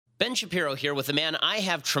Ben Shapiro here with a man I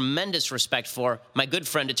have tremendous respect for, my good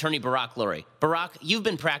friend, attorney Barak Lurie. Barak, you've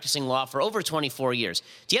been practicing law for over 24 years.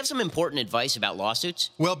 Do you have some important advice about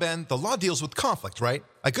lawsuits? Well, Ben, the law deals with conflict, right?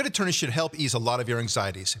 A good attorney should help ease a lot of your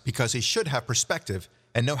anxieties because he should have perspective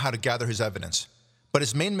and know how to gather his evidence. But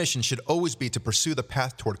his main mission should always be to pursue the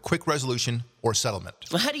path toward quick resolution or settlement.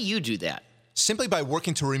 Well, how do you do that? Simply by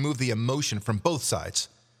working to remove the emotion from both sides.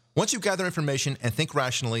 Once you gather information and think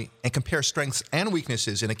rationally and compare strengths and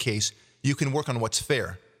weaknesses in a case, you can work on what's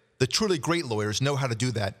fair. The truly great lawyers know how to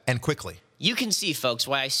do that, and quickly. You can see, folks,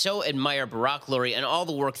 why I so admire Barak Lurie and all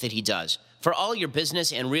the work that he does. For all your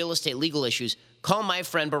business and real estate legal issues, call my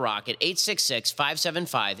friend Barak at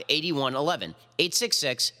 866-575-8111.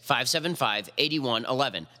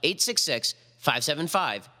 866-575-8111.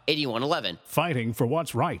 866-575-8111. Fighting for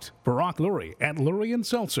what's right. Barak Lurie at Lurie and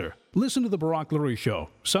Seltzer. Listen to The Barak Lurie Show,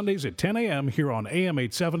 Sundays at 10 a.m. here on AM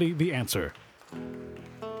 870, The Answer.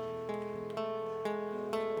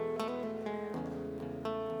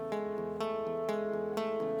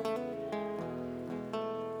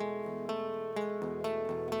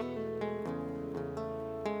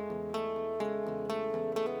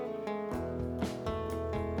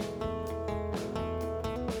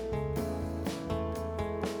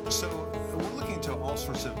 So we're looking into all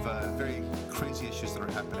sorts of very crazy issues that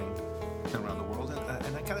are happening around the world.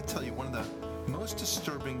 And I got to tell you, one of the most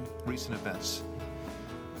disturbing recent events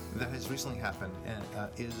that has recently happened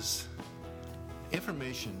is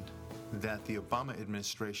information that the Obama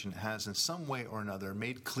administration has in some way or another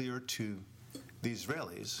made clear to the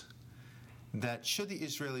Israelis that should the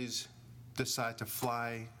Israelis decide to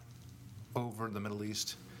fly over the Middle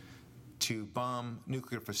East to bomb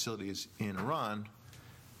nuclear facilities in Iran,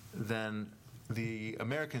 then the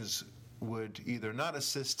Americans would either not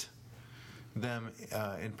assist them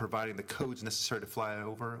in providing the codes necessary to fly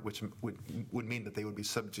over, which would mean that they would be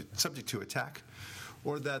subject to attack,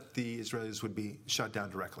 or that the Israelis would be shot down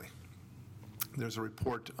directly. There's a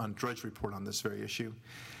Drudge report on this very issue,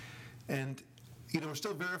 and we're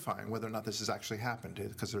still verifying whether or not this has actually happened,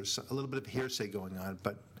 because there's a little bit of hearsay going on.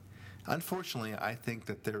 But unfortunately, I think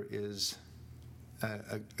that there is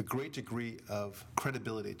a great degree of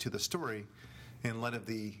credibility to the story in light of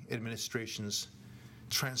the administration's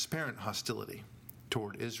transparent hostility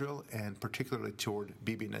toward Israel, and particularly toward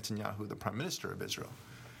Bibi Netanyahu, the Prime Minister of Israel.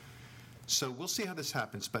 So we'll see how this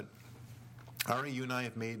happens, but Ari, you and I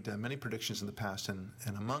have made many predictions in the past, and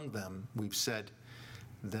among them we've said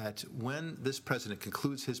that when this president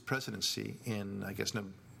concludes his presidency in,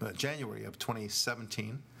 January of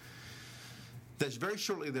 2017, that very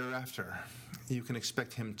shortly thereafter you can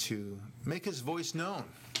expect him to make his voice known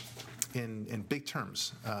in big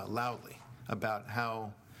terms, loudly, about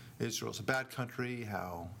how Israel's a bad country,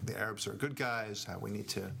 how the Arabs are good guys, how we need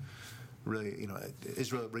to really,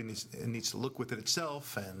 Israel really needs to look within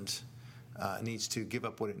itself and needs to give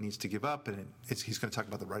up what it needs to give up. And he's going to talk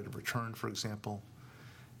about the right of return, for example,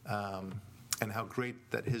 and how great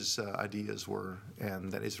that his ideas were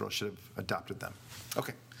and that Israel should have adopted them.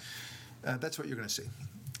 Okay, that's what you're going to see.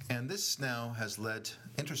 And this now has led,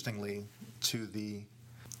 interestingly, to the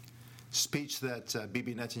speech that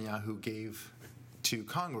Bibi Netanyahu gave to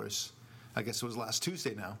Congress. I guess it was last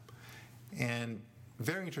Tuesday now. And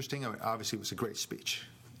very interesting. Obviously, it was a great speech.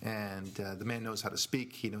 And the man knows how to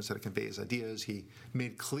speak. He knows how to convey his ideas. He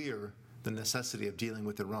made clear the necessity of dealing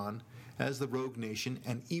with Iran as the rogue nation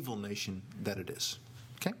and evil nation that it is.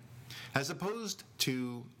 Okay? As opposed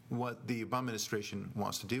to what the Obama administration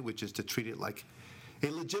wants to do, which is to treat it like a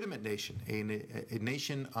legitimate nation, a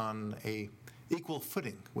nation on a equal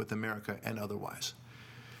footing with America and otherwise.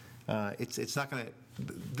 It's not going to.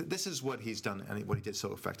 This is what he's done and what he did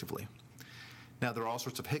so effectively. Now there are all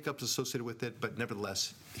sorts of hiccups associated with it, but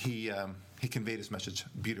nevertheless, he conveyed his message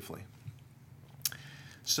beautifully.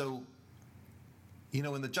 So,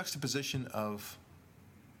 in the juxtaposition of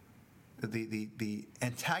the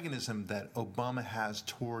antagonism that Obama has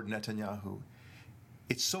toward Netanyahu,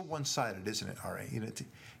 it's so one-sided, isn't it, Ari?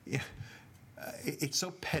 It's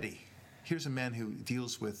so petty. Here's a man who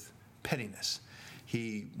deals with pettiness.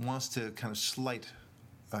 He wants to kind of slight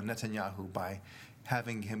Netanyahu by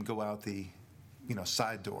having him go out the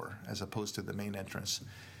side door as opposed to the main entrance.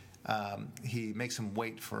 He makes him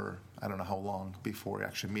wait for I don't know how long before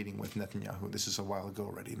actually meeting with Netanyahu. This is a while ago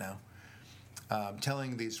already now.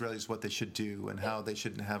 Telling the Israelis what they should do and how they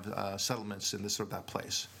shouldn't have settlements in this or that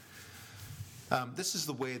place. This is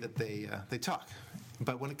the way that they talk.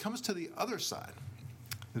 But when it comes to the other side,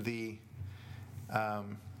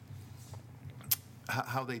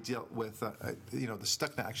 how they deal with the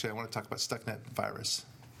Stuxnet. Actually, I want to talk about Stuxnet virus.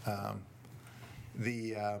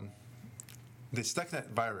 the Stuxnet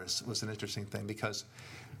virus was an interesting thing because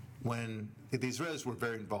when the Israelis were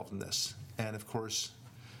very involved in this, and of course,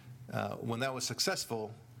 when that was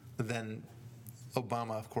successful, then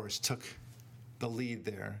Obama, of course, took the lead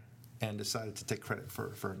there and decided to take credit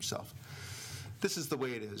for himself. This is the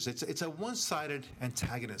way it is. It's a one-sided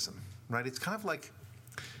antagonism, right? It's kind of like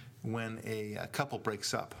when a couple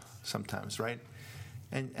breaks up sometimes, right?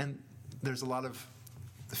 And there's a lot of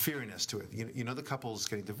feariness to it. You know the couple's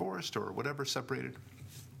getting divorced or whatever, separated,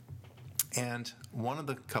 and one of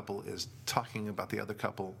the couple is talking about the other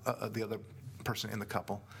couple, the other person in the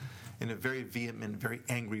couple, in a very vehement, very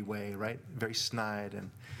angry way, right? Very snide, and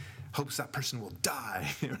hopes that person will die,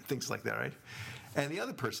 things like that, right? And the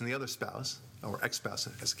other person, the other spouse, or ex-spouse,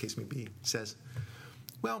 as the case may be, says,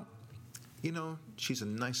 well, she's a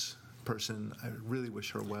nice person. I really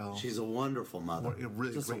wish her well. She's a wonderful mother.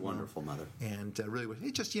 Really just a great wonderful mother. And really,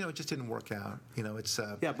 it just didn't work out. It's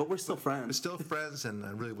yeah, but we're still friends. We're still friends, and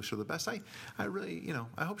I really wish her the best. I really,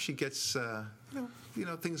 I hope she gets,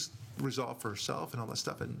 things resolved for herself and all that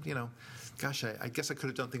stuff. And gosh, I guess I could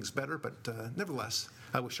have done things better, but nevertheless,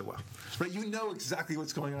 I wish her well. Right? You know exactly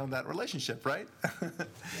what's going on in that relationship, right?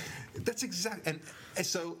 That's exactly, and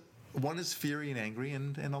so one is fiery and angry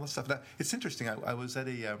and all that stuff. Now, it's interesting. I was at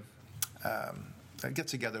a get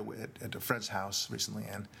together at a friend's house recently,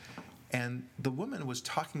 and the woman was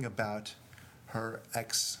talking about her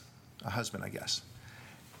ex-husband, I guess,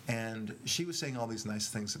 and she was saying all these nice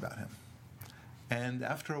things about him. And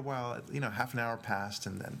after a while, half an hour passed,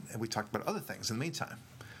 and then we talked about other things in the meantime.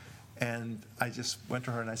 And I just went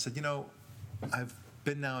to her and I said, I've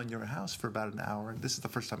been now in your house for about an hour. This is the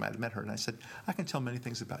first time I had met her, and I said, I can tell many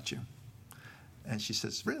things about you. And she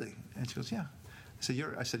says, really? And she goes, yeah.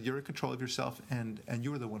 I said, you're in control of yourself, and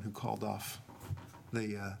you were the one who called off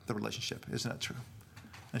the relationship. Isn't that true?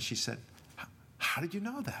 And she said, how did you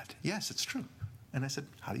know that? Yes, it's true. And I said,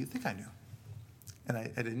 how do you think I knew? And I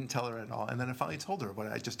didn't tell her at all. And then I finally told her what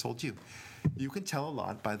I just told you. You can tell a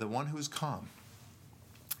lot by the one who is calm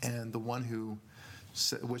and the one who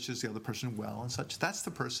wishes the other person well and such. That's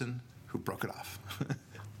the person who broke it off.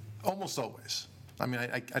 Almost always. I mean,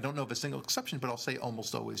 I don't know of a single exception, but I'll say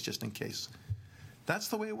almost always just in case. That's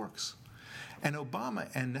the way it works. And Obama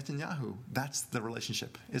and Netanyahu, that's the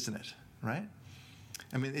relationship, isn't it? Right?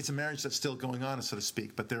 I mean, it's a marriage that's still going on, so to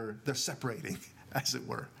speak, but they're separating, as it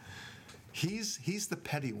were. He's the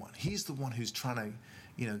petty one. He's the one who's trying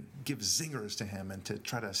to, give zingers to him and to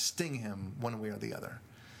try to sting him one way or the other.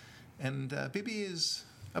 And Bibi is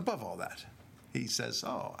above all that. He says,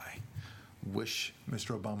 oh, I wish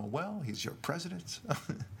Mr. Obama well. He's your president.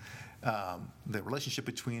 The relationship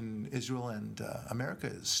between Israel and America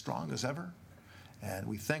is strong as ever, and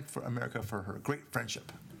we thank America for her great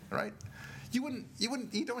friendship. Right? You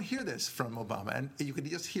don't hear this from Obama, and you could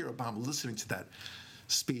just hear Obama listening to that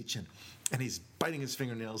speech, and he's biting his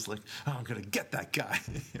fingernails like, oh, I'm going to get that guy.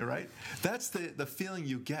 Right? That's the feeling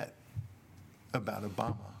you get about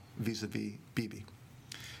Obama vis-a-vis Bibi.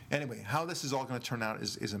 Anyway, how this is all going to turn out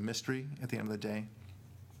is a mystery at the end of the day.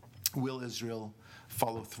 Will Israel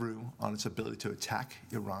follow through on its ability to attack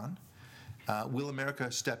Iran? Will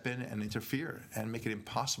America step in and interfere and make it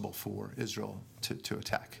impossible for Israel to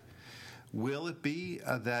attack? Will it be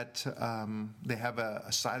that they have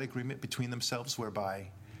a side agreement between themselves whereby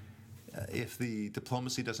if the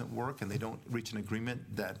diplomacy doesn't work and they don't reach an agreement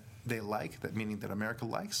that they like, that meaning that America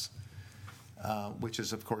likes, which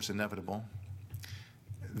is, of course, inevitable,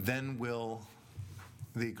 then will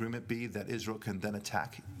the agreement be that Israel can then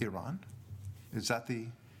attack Iran? Is that the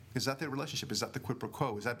relationship? Is that the quid pro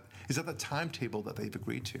quo? Is that the timetable that they've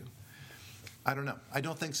agreed to? I don't know. I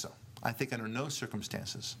don't think so. I think under no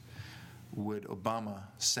circumstances would Obama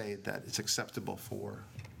say that it's acceptable for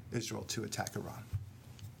Israel to attack Iran.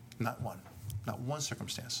 Not one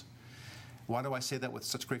circumstance. Why do I say that with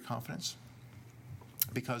such great confidence?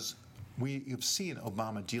 Because you've seen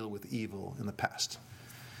Obama deal with evil in the past.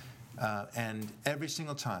 And every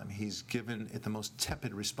single time he's given it the most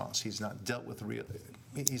tepid response. He's never dealt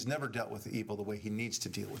with evil the way he needs to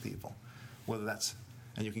deal with evil. Whether that's,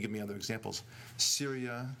 and you can give me other examples,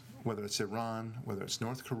 Syria, whether it's Iran, whether it's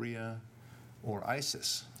North Korea, or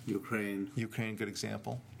ISIS. Ukraine, good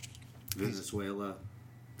example. Venezuela.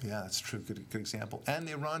 Yeah, that's true, good example. And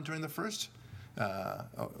Iran during the first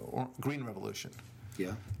Green Revolution.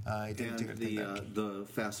 Yeah, and the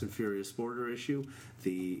Fast and Furious border issue,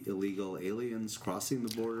 the illegal aliens crossing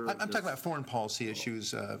the border. I'm talking about foreign policy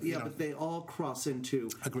issues. But they all cross into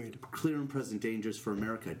clear and present dangers for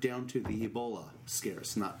America, down to the Ebola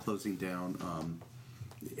scares, not closing down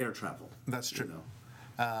air travel. That's true.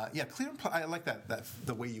 Yeah, clear and I like that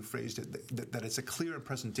the way you phrased it, that it's a clear and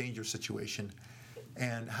present danger situation.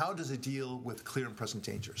 And how does it deal with clear and present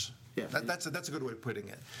dangers? Yeah, that's a good way of putting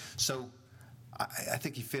it. So I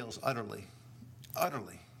think he fails utterly.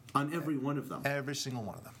 On every one of them. Every single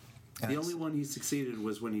one of them. And the only one he succeeded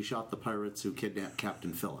was when he shot the pirates who kidnapped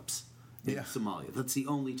Captain Phillips in Somalia. That's the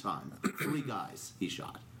only time. 3 guys he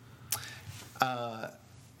shot.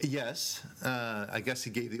 Yes, I guess he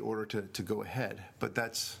gave the order to go ahead, but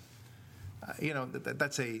that's,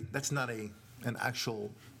 that's not an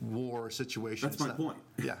actual war situation. That's my point.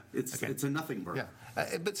 Yeah, it's a nothing burger.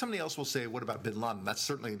 Yeah, but somebody else will say, "What about Bin Laden?" That's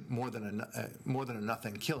certainly more than a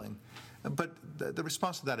nothing killing. But the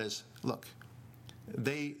response to that is, look,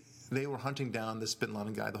 they were hunting down this Bin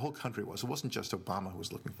Laden guy. The whole country was. It wasn't just Obama who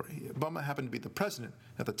was looking for him. Obama happened to be the president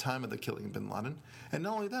at the time of the killing of Bin Laden, and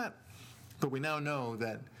not only that, but we now know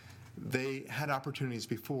that they had opportunities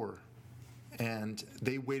before, and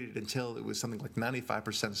they waited until it was something like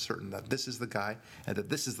 95% certain that this is the guy and that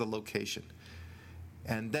this is the location.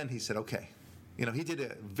 And then he said, okay. He did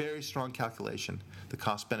a very strong calculation, the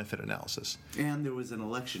cost-benefit analysis. And there was an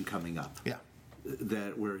election coming up. Yeah.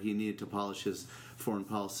 Where he needed to polish his foreign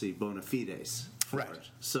policy bona fides. Right.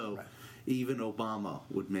 So even Obama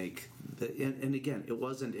would make, and again, it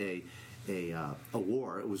wasn't a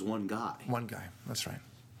war, it was one guy. One guy, that's right.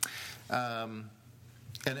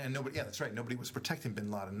 And nobody, that's right. Nobody was protecting Bin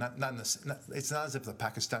Laden. It's not as if the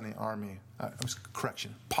Pakistani army,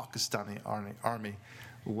 Pakistani army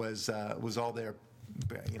was all there,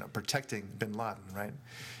 protecting Bin Laden, right?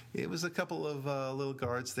 It was a couple of little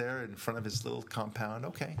guards there in front of his little compound.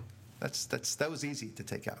 Okay, that was easy to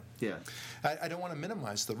take out. Yeah. I don't want to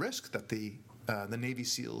minimize the risk that the Navy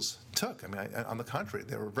SEALs took. I mean, on the contrary,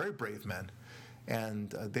 they were very brave men. And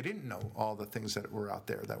they didn't know all the things that were out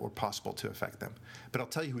there that were possible to affect them. But I'll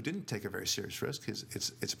tell you who didn't take a very serious risk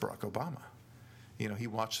it's Barack Obama. He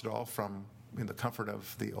watched it all from the comfort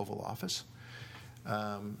of the Oval Office.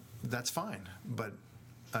 That's fine, but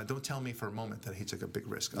don't tell me for a moment that he took a big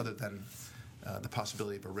risk, other than the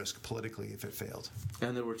possibility of a risk politically if it failed.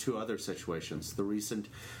 And there were 2 other situations. The recent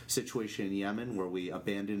situation in Yemen, where we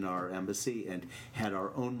abandoned our embassy and had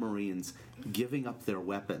our own Marines giving up their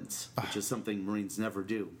weapons, which is something Marines never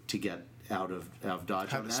do, to get out of Dodge.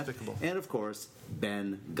 How on despicable. that. And of course,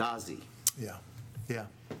 Benghazi. Yeah.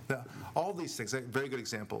 All these things, very good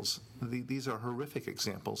examples. These are horrific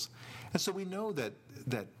examples. And so we know that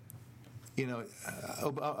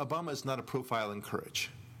Obama is not a profile in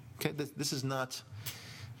courage. Okay, this is not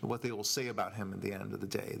what they will say about him at the end of the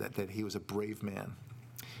day, that he was a brave man.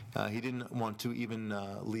 He didn't want to even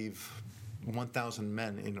leave 1,000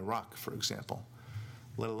 men in Iraq, for example,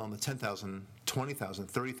 let alone the 10,000, 20,000,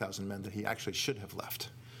 30,000 men that he actually should have left.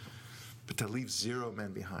 But to leave 0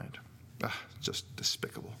 men behind, just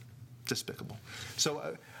despicable.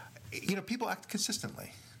 So, people act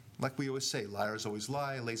consistently. Like we always say, liars always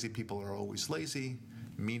lie, lazy people are always lazy,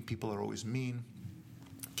 mean people are always mean.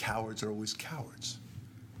 Cowards are always cowards.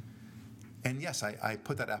 And yes, I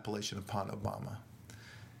put that appellation upon Obama.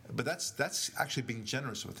 But that's actually being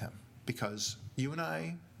generous with him, because you and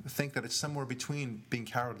I think that it's somewhere between being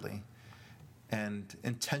cowardly and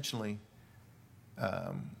intentionally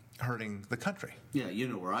hurting the country. Yeah, you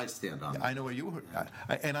know where I stand on that. I know where you are.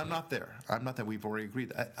 And I'm not there. We've already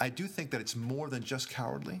agreed. I do think that it's more than just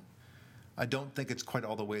cowardly. I don't think it's quite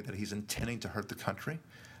all the way that he's intending to hurt the country.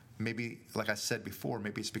 Maybe, like I said before,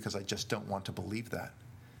 maybe it's because I just don't want to believe that.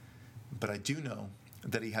 But I do know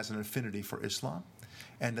that he has an affinity for Islam,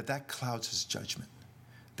 and that clouds his judgment.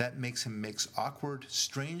 That makes him make awkward,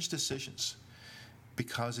 strange decisions,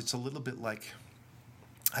 because it's a little bit like,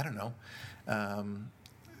 I don't know,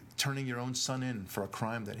 turning your own son in for a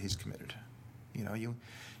crime that he's committed.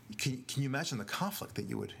 Can you imagine the conflict that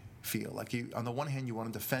you would feel? Like, on the one hand, you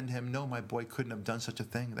want to defend him. No, my boy couldn't have done such a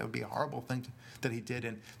thing. That would be a horrible thing that he did,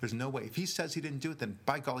 and there's no way. If he says he didn't do it, then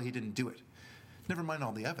by golly, he didn't do it. Never mind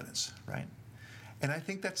all the evidence, right? And I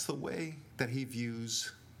think that's the way that he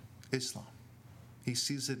views Islam. He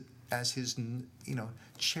sees it as his,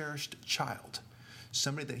 cherished child,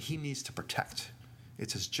 somebody that he needs to protect.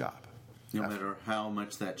 It's his job. No matter how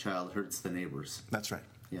much that child hurts the neighbors. That's right.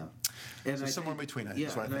 Yeah. And so somewhere in between.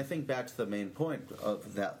 I think back to the main point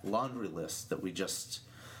of that laundry list that we just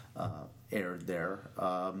aired there,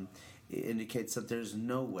 indicates that there's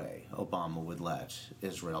no way Obama would let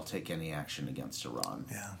Israel take any action against Iran.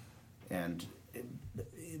 Yeah. And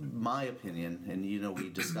in my opinion, and we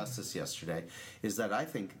discussed this yesterday, is that I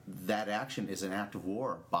think that action is an act of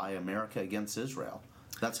war by America against Israel.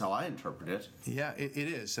 That's how I interpret it. Yeah, it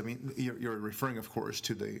is. I mean, you're referring, of course,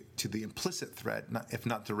 to the implicit threat, if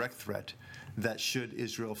not direct threat, that should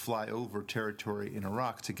Israel fly over territory in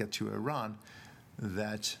Iraq to get to Iran,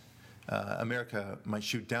 that America might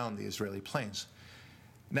shoot down the Israeli planes.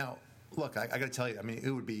 Now, look, I got to tell you, I mean,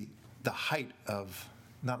 it would be the height of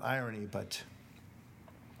not irony but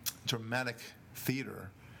dramatic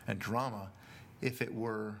theater and drama if it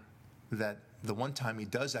were that the one time he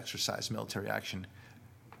does exercise military action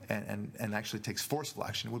and actually takes forceful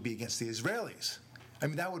action would be against the Israelis. I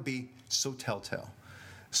mean, that would be so telltale.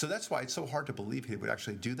 So that's why it's so hard to believe he would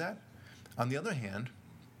actually do that. On the other hand,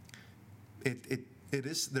 there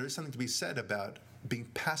is something to be said about being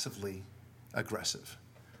passively aggressive.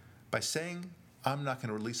 By saying, I'm not going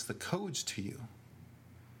to release the codes to you,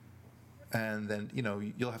 and then,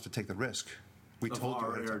 you'll have to take the risk. We told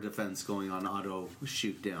our you air defense going on auto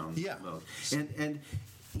shoot down mode. And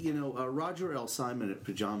Roger L. Simon at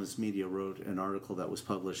Pajamas Media wrote an article that was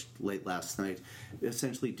published late last night,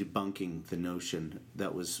 essentially debunking the notion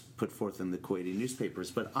that was put forth in the Kuwaiti newspapers.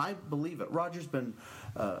 But I believe it. Roger's been,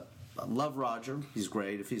 love Roger. He's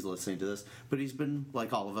great if he's listening to this. But he's been,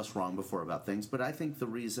 like all of us, wrong before about things. But I think the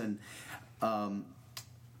reason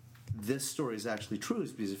this story is actually true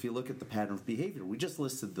is because if you look at the pattern of behavior, we just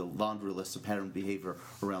listed the laundry list of pattern of behavior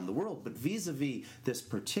around the world, but vis-a-vis this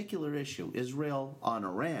particular issue, Israel on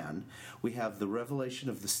Iran, we have the revelation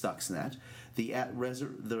of the Stuxnet, the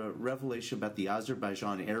revelation about the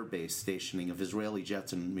Azerbaijan air base stationing of Israeli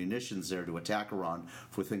jets and munitions there to attack Iran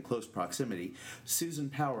within close proximity, Susan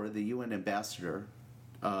Power, the UN ambassador,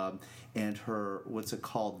 and her,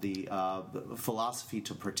 the philosophy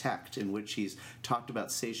to protect, in which he's talked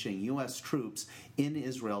about stationing U.S. troops in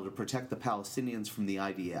Israel to protect the Palestinians from the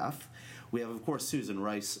IDF. We have, of course, Susan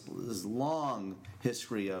Rice's long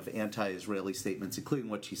history of anti-Israeli statements, including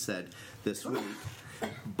what she said this week.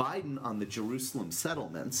 Biden on the Jerusalem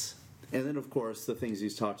settlements, and then, of course, the things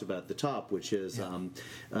he's talked about at the top, which is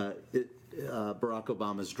Barack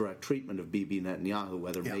Obama's direct treatment of Bibi Netanyahu,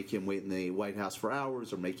 whether make him wait in the White House for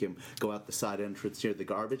hours or make him go out the side entrance near the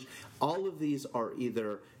garbage. All of these are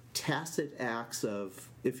either tacit acts of,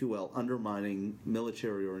 if you will, undermining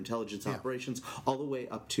military or intelligence operations, all the way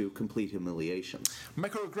up to complete humiliation.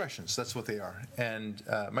 Microaggressions, that's what they are. And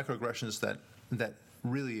microaggressions that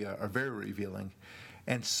really are very revealing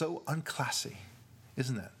and so unclassy,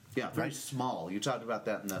 isn't that? Yeah, very small. You talked about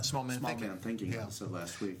that in the Small Man Thinking episode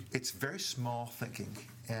last week. It's very small thinking,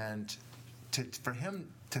 and for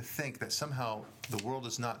him to think that somehow the world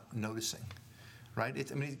is not noticing, right?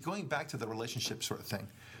 Going back to the relationship sort of thing,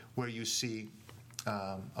 where you see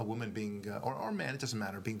a woman being, or a man, it doesn't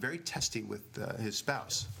matter, being very testy with his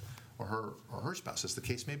spouse, or her spouse, as the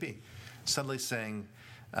case may be, suddenly saying,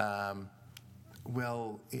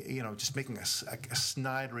 just making a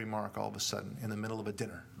snide remark all of a sudden in the middle of a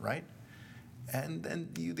dinner, right? And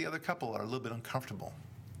the other couple are a little bit uncomfortable,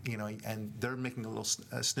 and they're making a little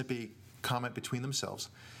snippy comment between themselves,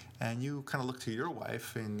 and you kind of look to your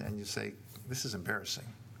wife and you say, this is embarrassing,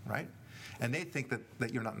 right? And they think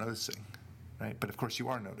that you're not noticing, right? But of course you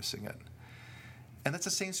are noticing it. And that's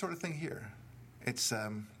the same sort of thing here. It's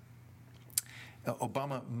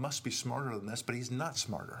Obama must be smarter than this, but he's not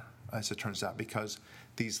smarter, as it turns out, because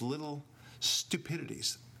these little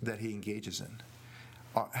stupidities that he engages in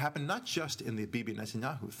happen not just in the Bibi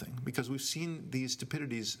Netanyahu thing, because we've seen these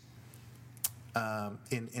stupidities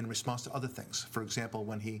in response to other things. For example,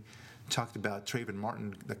 when he talked about Trayvon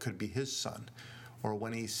Martin, that could be his son, or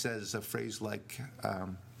when he says a phrase like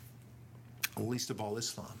least of all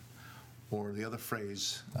Islam, or the other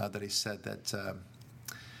phrase that he said that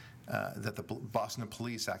the Boston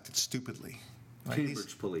police acted stupidly. Right?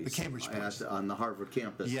 Cambridge police. The Cambridge police. On the Harvard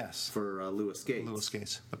campus for Lewis Gates. Lewis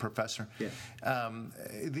Gates, the professor. Yeah.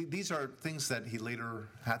 These are things that he later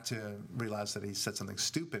had to realize that he said something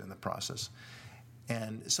stupid in the process.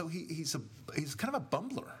 And so he's kind of a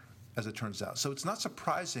bumbler, as it turns out. So it's not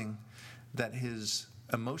surprising that his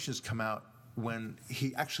emotions come out when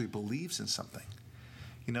he actually believes in something.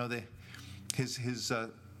 His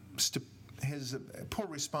poor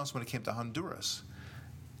response when it came to Honduras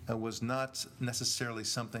was not necessarily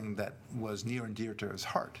something that was near and dear to his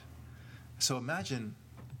heart. So imagine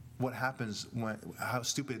what happens how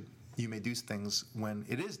stupid you may do things when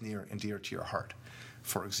it is near and dear to your heart.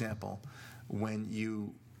 For example, when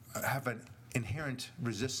you have an inherent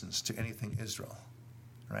resistance to anything Israel,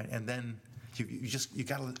 right? And then you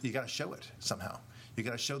gotta show it somehow. You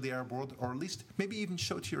gotta show the Arab world, or at least maybe even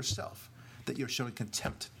show it to yourself, that you're showing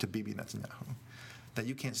contempt to Bibi Netanyahu, that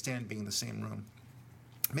you can't stand being in the same room.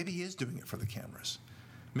 Maybe he is doing it for the cameras.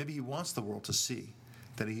 Maybe he wants the world to see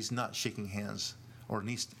that he's not shaking hands or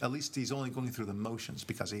at least he's only going through the motions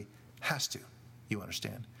because he has to, you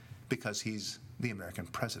understand, because he's the American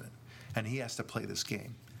president, and he has to play this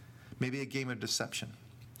game. Maybe a game of deception.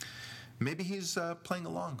 Maybe he's playing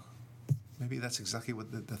along. Maybe that's exactly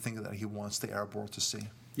what the thing that he wants the Arab world to see.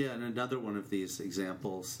 Yeah, and another one of these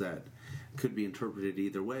examples that could be interpreted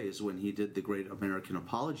either way is when he did the Great American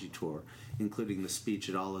Apology Tour, including the speech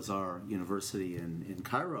at Al-Azhar University in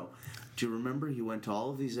Cairo. Do you remember he went to all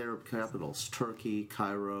of these Arab capitals, Turkey,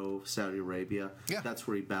 Cairo, Saudi Arabia? Yeah. That's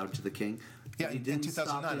where he bowed to the king. Yeah, He in didn't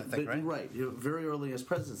 2009, stop I think, right? Right, very early in his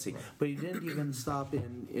presidency. Right. But he didn't even stop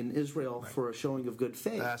in Israel for a showing of good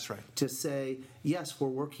faith. That's right. To say, yes, we're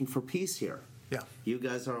working for peace here. Yeah. You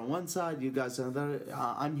guys are on one side, you guys are on the other.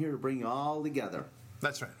 I'm here to bring you all together.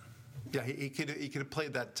 That's right. Yeah, he could have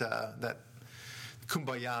played that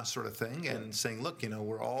kumbaya sort of thing and saying, look,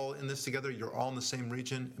 we're all in this together. You're all in the same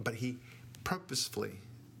region. But he purposefully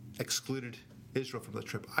excluded Israel from the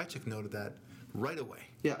trip. I took note of that right away.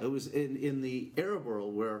 Yeah, it was in the Arab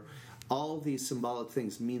world where all these symbolic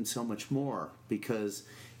things mean so much more because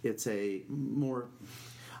it's a more...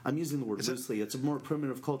 I'm using the word loosely. It's a more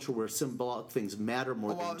primitive culture where symbolic things matter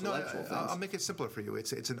more than intellectual things. I'll make it simpler for you.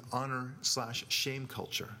 It's an honor/shame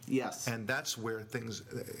culture. Yes. And that's where things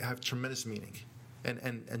have tremendous meaning,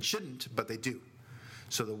 and shouldn't, but they do.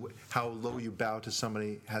 So how low you bow to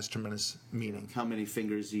somebody has tremendous meaning. How many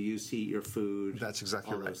fingers you use to eat your food. That's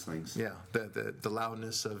exactly all right. Those things. Yeah. The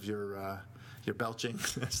loudness of your belching,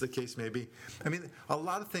 as the case may be. I mean, a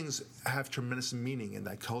lot of things have tremendous meaning in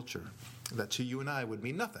that culture that to you and I would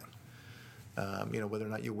mean nothing. Whether or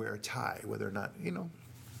not you wear a tie, whether or not,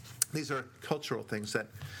 these are cultural things that,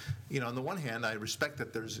 on the one hand, I respect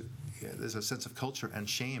that there's a sense of culture and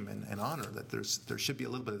shame and honor, that there should be a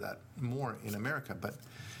little bit of that more in America, but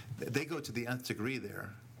they go to the nth degree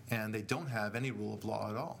there, and they don't have any rule of law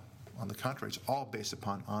at all. On the contrary, it's all based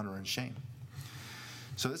upon honor and shame.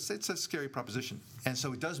 So it's a scary proposition. And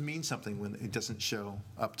so it does mean something when it doesn't show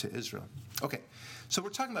up to Israel. Okay, so we're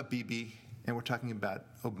talking about Bibi and we're talking about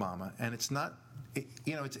Obama, and it's not, it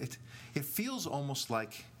feels almost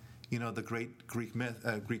like, the great Greek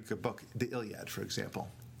book, the Iliad, for example.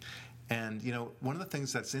 And, one of the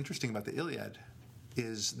things that's interesting about the Iliad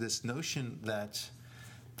is this notion that,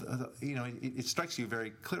 it strikes you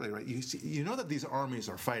very clearly, right? You know that these armies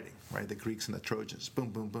are fighting, right? The Greeks and the Trojans, boom,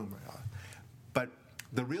 boom, boom. But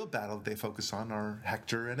the real battle they focus on are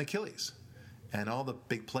Hector and Achilles and all the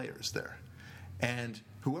big players there. And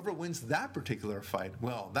whoever wins that particular fight,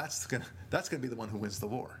 well, that's gonna be the one who wins the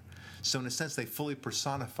war. So in a sense, they fully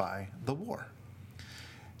personify the war.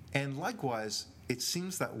 And likewise, it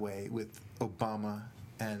seems that way with Obama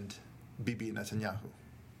and Bibi Netanyahu.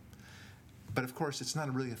 But of course, it's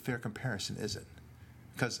not really a fair comparison, is it?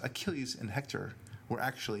 Because Achilles and Hector were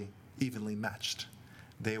actually evenly matched.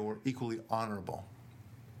 They were equally honorable.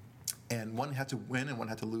 And one had to win and one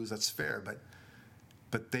had to lose, that's fair,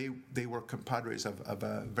 but they were compadres of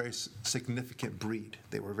a very significant breed.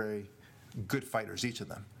 They were very good fighters, each of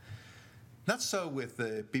them. Not so with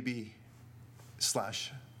the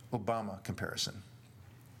Bibi/Obama comparison.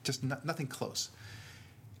 Just nothing close.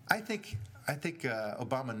 I think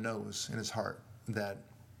Obama knows in his heart that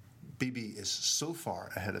Bibi is so far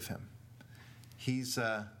ahead of him. He's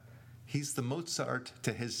the Mozart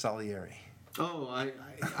to his Salieri. Oh,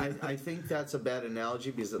 I think that's a bad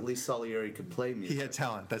analogy because at least Salieri could play music. He had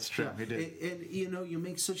talent. That's true. Yeah. He did. And you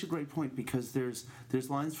make such a great point because there's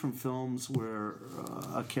lines from films where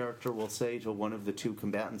a character will say to one of the two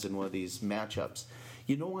combatants in one of these matchups,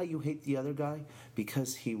 "You know why you hate the other guy?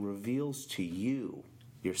 Because he reveals to you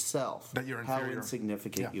yourself that you're how inferior.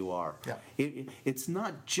 insignificant you are." Yeah. It's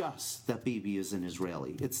not just that Bibi is an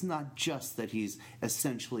Israeli. It's not just that he's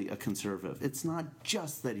essentially a conservative. It's not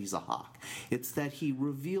just that he's a hawk. It's that he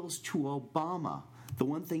reveals to Obama the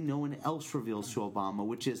one thing no one else reveals to Obama,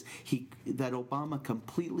 which is that Obama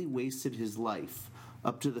completely wasted his life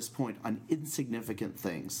up to this point on insignificant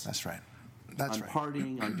things. That's right. On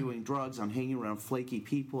partying, on doing drugs, on hanging around flaky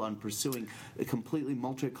people, on pursuing completely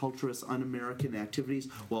multiculturalist, un-American activities,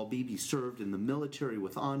 while Bibi served in the military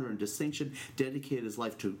with honor and distinction, dedicated his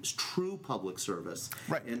life to true public service,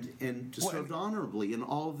 right. and served honorably in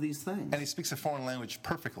all of these things. And he speaks a foreign language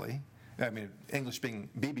perfectly. I mean, English being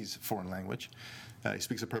Bibi's foreign language. He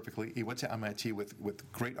speaks it perfectly. He went to MIT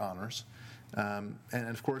with great honors. And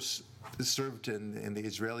of course, served in the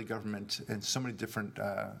Israeli government in so many different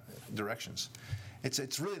directions.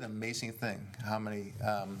 It's really an amazing thing how many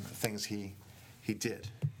things he did.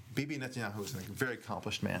 Bibi Netanyahu is a very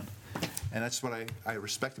accomplished man, and that's what I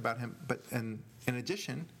respect about him. But in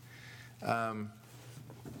addition,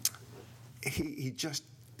 he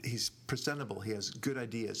he's presentable, he has good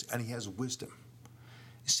ideas, and he has wisdom.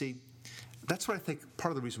 You see, that's what I think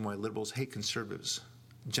part of the reason why liberals hate conservatives,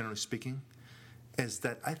 generally speaking, is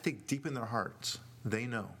that I think deep in their hearts, they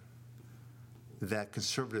know that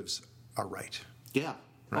conservatives are right. Yeah.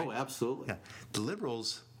 Right? Oh, absolutely. Yeah. The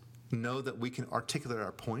liberals know that we can articulate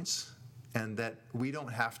our points and that we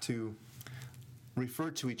don't have to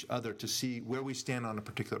refer to each other to see where we stand on a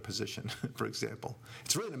particular position, for example.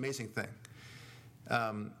 It's really an amazing thing.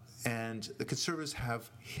 And the conservatives have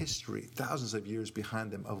history, thousands of years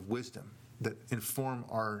behind them of wisdom that inform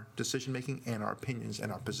our decision-making and our opinions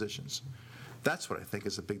and our positions. That's what I think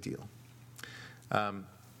is a big deal.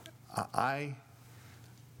 I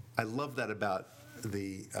love that about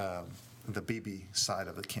the Bibi side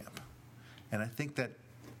of the camp, and I think that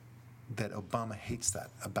Obama hates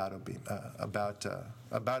that about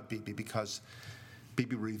Bibi because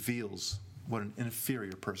Bibi reveals what an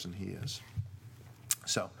inferior person he is.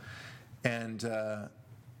 So, and the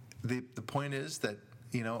point is that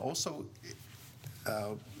also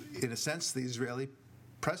in a sense the Israeli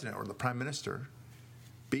president or the prime minister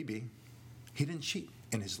Bibi, he didn't cheat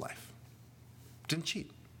in his life. Didn't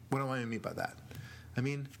cheat. What do I mean by that? I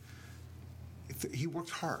mean, he worked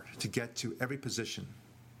hard to get to every position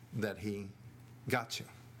that he got to.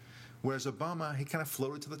 Whereas Obama, he kind of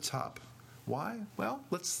floated to the top. Why? Well,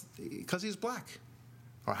 because he's black.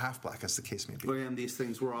 Or half black, as the case may be. And these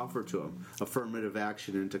things were offered to him. Affirmative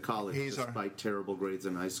action into college despite terrible grades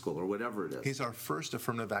in high school or whatever it is. He's our first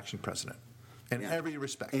affirmative action president in every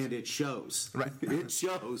respect. And it shows. Right. It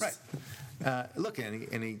shows. Right. Look,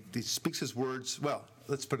 and he speaks his words, well,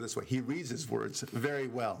 let's put it this way. He reads his words very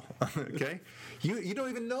well, okay? You don't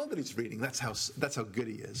even know that he's reading. That's how good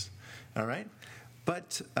he is, all right?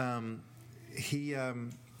 But he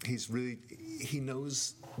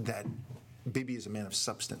knows that Bibi is a man of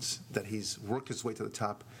substance, that he's worked his way to the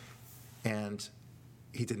top, and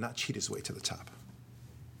he did not cheat his way to the top.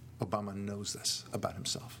 Obama knows this about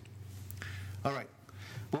himself. All right.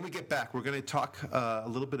 When we get back, we're going to talk a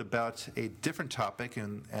little bit about a different topic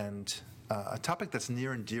and a topic that's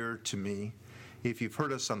near and dear to me. If you've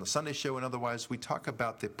heard us on the Sunday show and otherwise, we talk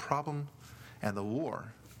about the problem and the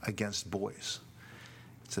war against boys.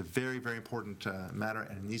 It's a very, very important matter,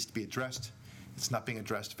 and it needs to be addressed. It's not being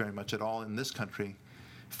addressed very much at all in this country.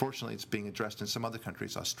 Fortunately, it's being addressed in some other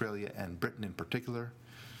countries, Australia and Britain in particular.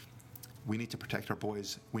 We need to protect our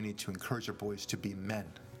boys. We need to encourage our boys to be men,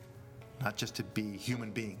 not just to be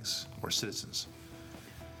human beings or citizens.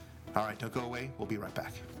 All right, don't go away. We'll be right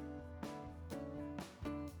back.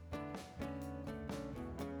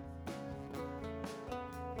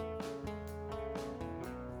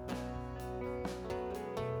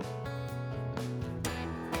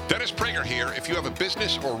 Dennis Prager here. If you have a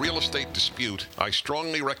business or real estate dispute, I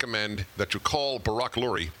strongly recommend that you call Barak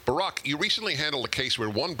Lurie. Barak, you recently handled a case where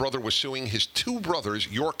one brother was suing his two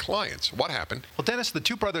brothers, your clients. What happened? Well, Dennis, the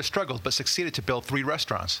two brothers struggled but succeeded to build 3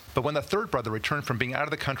 restaurants. But when the third brother returned from being out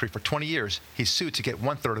of the country for 20 years, he sued to get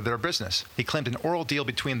 1/3 of their business. He claimed an oral deal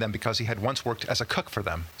between them because he had once worked as a cook for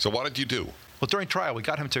them. So what did you do? Well, during trial, we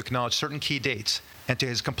got him to acknowledge certain key dates and to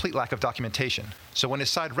his complete lack of documentation. So when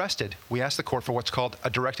his side rested, we asked the court for what's called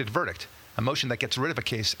a directed verdict, a motion that gets rid of a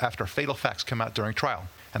case after fatal facts come out during trial.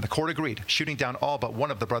 And the court agreed, shooting down all but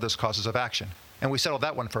one of the brothers' causes of action. And we settled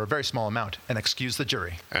that one for a very small amount and excused the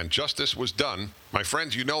jury. And justice was done. My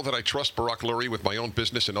friends, you know that I trust Barak Lurie with my own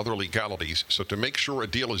business and other legalities, so to make sure a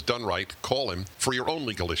deal is done right, call him for your own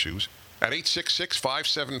legal issues at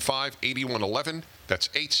 866-575-8111. That's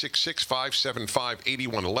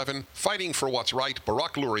 866-575-8111. Fighting for what's right,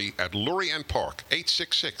 Barak Lurie at Lurie and Park,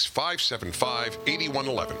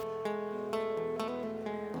 866-575-8111.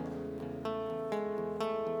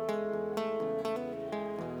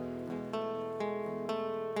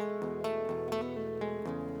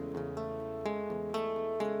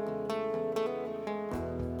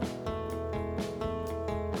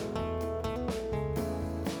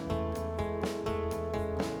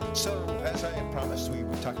 So, as I had promised, we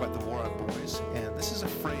would talk about the war on boys, and this is a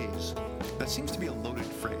phrase that seems to be a loaded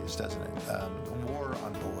phrase, doesn't it? War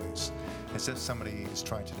on boys, as if somebody is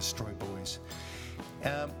trying to destroy boys.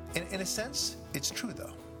 In a sense, it's true,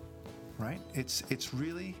 though, right? It's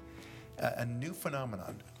really a new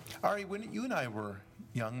phenomenon. Ari, when you and I were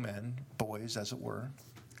young men, boys, as it were,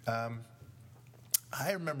 I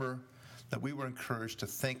remember that we were encouraged to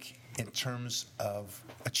think in terms of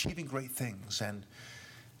achieving great things and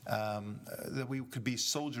that we could be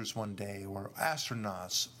soldiers one day, or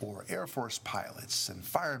astronauts, or Air Force pilots, and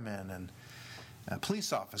firemen, and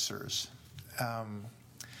police officers.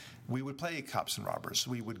 We would play cops and robbers.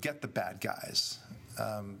 We would get the bad guys.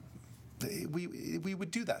 we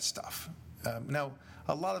would do that stuff. Now,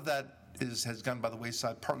 a lot of that has gone by the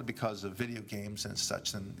wayside, partly because of video games and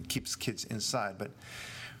such, and keeps kids inside. But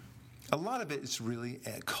a lot of it is really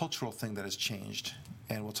a cultural thing that has changed,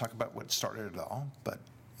 and we'll talk about what started it all. But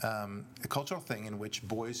a cultural thing in which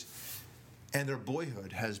boys and their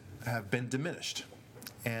boyhood have been diminished,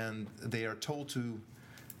 and they are told to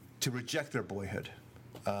reject their boyhood,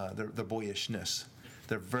 their boyishness,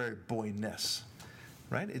 their very boyness.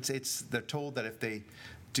 Right? They're told that if they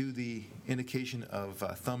do the indication of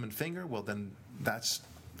thumb and finger, well, then that's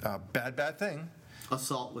a bad thing.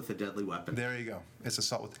 Assault with a deadly weapon. There you go. It's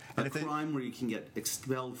assault with a crime where you can get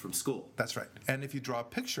expelled from school. That's right. And if you draw a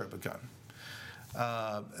picture of a gun,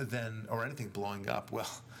 then or anything blowing up, well,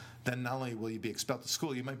 then not only will you be expelled to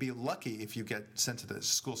school, you might be lucky if you get sent to the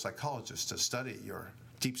school psychologist to study your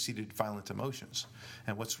deep-seated violent emotions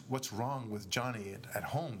and what's wrong with Johnny at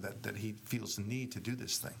home that he feels the need to do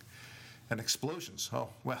this thing. And explosions. Oh,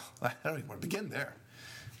 well, I don't even want to begin there.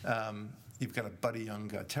 You've got a buddy young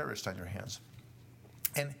terrorist on your hands.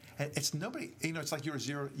 And it's nobody, it's like year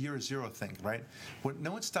zero thing, right? When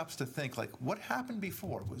no one stops to think, like, what happened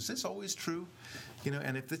before? Was this always true?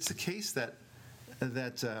 And if it's the case that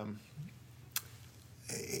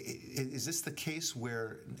is this the case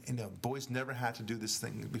where boys never had to do this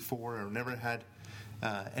thing before, or never had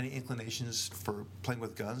any inclinations for playing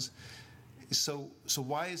with guns? So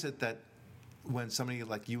why is it that when somebody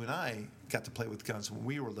like you and I got to play with guns when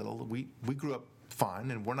we were little, we grew up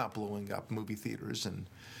fine, and we're not blowing up movie theaters and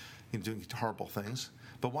doing horrible things?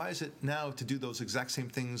 But why is it now to do those exact same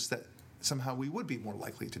things that somehow we would be more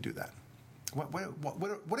likely to do that?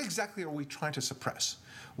 What exactly are we trying to suppress?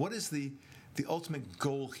 What is the ultimate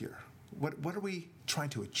goal here? What are we trying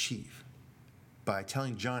to achieve by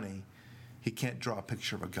telling Johnny he can't draw a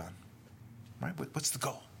picture of a gun? Right? What's the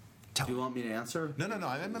goal? Do you want me to answer? No.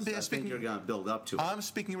 I'm speaking. I think you're going to build up to it. I'm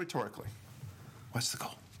speaking rhetorically. What's the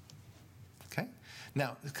goal? Okay.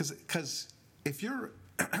 Now, because if you're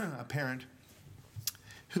a parent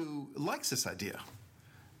who likes this idea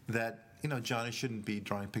that Johnny shouldn't be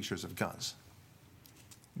drawing pictures of guns,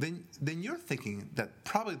 then you're thinking that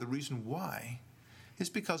probably the reason why is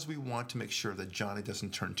because we want to make sure that Johnny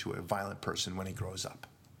doesn't turn to a violent person when he grows up.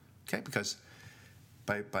 Okay? Because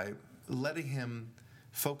by letting him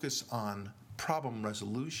focus on problem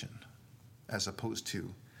resolution as opposed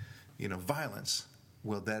to violence,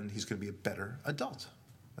 well, then he's going to be a better adult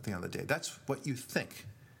at the end of the day. That's what you think.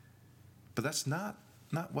 But that's not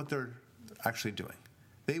what they're actually doing.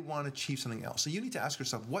 They want to achieve something else. So you need to ask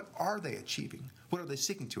yourself, what are they achieving? What are they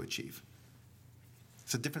seeking to achieve?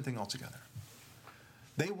 It's a different thing altogether.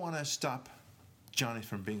 They want to stop Johnny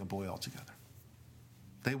from being a boy altogether.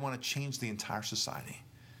 They want to change the entire society.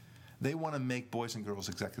 They want to make boys and girls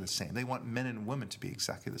exactly the same. They want men and women to be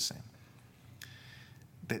exactly the same.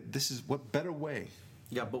 This is what better way?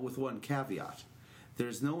 Yeah, but with one caveat.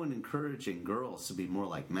 There's no one encouraging girls to be more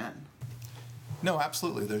like men. No,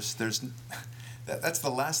 absolutely. That's the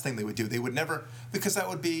last thing they would do. They would never, because that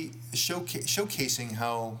would be showcasing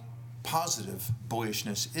how positive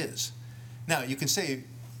boyishness is. Now, you can say,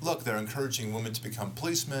 look, they're encouraging women to become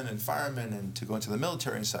policemen and firemen and to go into the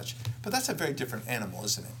military and such, but that's a very different animal,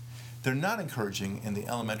 isn't it? They're not encouraging in the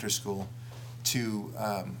elementary school to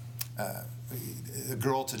a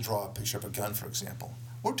girl to draw a picture of a gun, for example.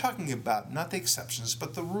 We're talking about not the exceptions,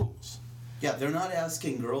 but the rules. Yeah, they're not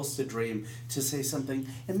asking girls to dream to say something.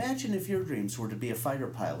 Imagine if your dreams were to be a fighter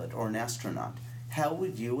pilot or an astronaut. How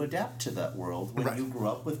would you adapt to that world when you grew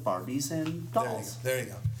up with Barbies and dolls? There you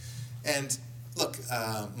go. And look,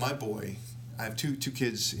 my boy, I have two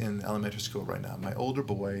kids in elementary school right now. My older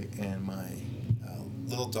boy and my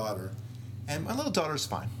little daughter. And my little daughter's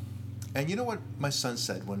fine. And you know what my son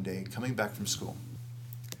said one day coming back from school?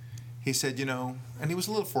 He said, and he was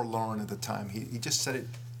a little forlorn at the time. He just said it.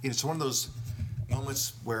 It's one of those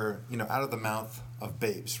moments where, out of the mouth of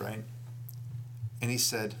babes, right? And he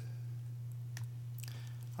said,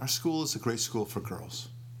 our school is a great school for girls.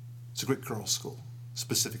 It's a great girls' school.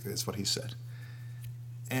 Specifically, that's what he said.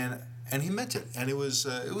 And he meant it. And it was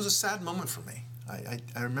a sad moment for me.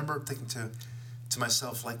 I remember thinking to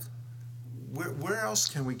myself, like, where else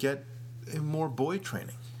can we get more boy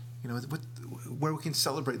training? Where we can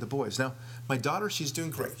celebrate the boys. Now, my daughter, she's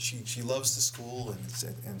doing great. She loves the school and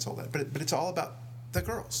it's all that. But it's all about the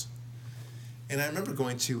girls. And I remember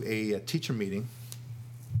going to a teacher meeting.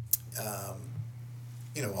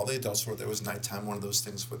 All the adults were there. It was nighttime, one of those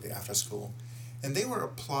things with the after school, and they were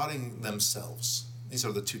applauding themselves. These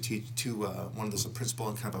are the two one of those, a principal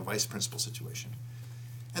and kind of a vice principal situation,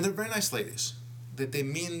 and they're very nice ladies. They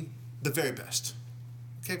mean the very best.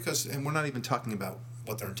 Okay, and we're not even talking about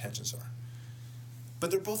what their intentions are.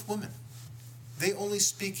 But they're both women. They only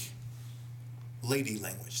speak lady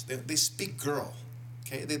language. They speak girl.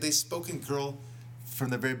 Okay, they spoke in girl from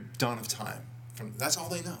the very dawn of time. That's all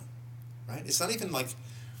they know, right? It's not even like,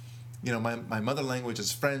 my mother language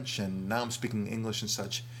is French and now I'm speaking English and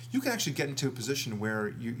such. You can actually get into a position where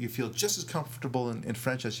you feel just as comfortable in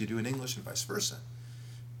French as you do in English and vice versa.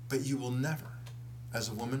 But you will never, as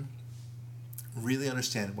a woman, really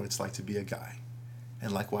understand what it's like to be a guy.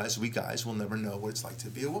 And likewise, we guys will never know what it's like to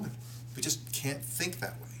be a woman. We just can't think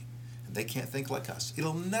that way. And they can't think like us.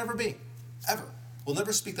 It'll never be, ever. We'll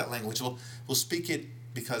never speak that language. We'll speak it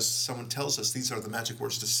because someone tells us these are the magic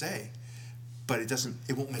words to say, but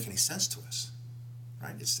it won't make any sense to us,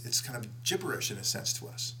 right? It's kind of gibberish in a sense to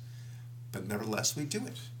us, but nevertheless we do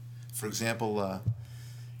it. For example,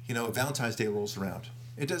 Valentine's Day rolls around.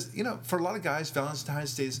 It does, for a lot of guys,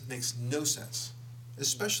 Valentine's Day makes no sense,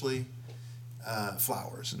 especially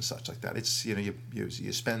flowers and such like that. It's,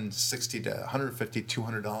 you spend $60 to $150,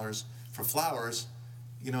 $200 for flowers.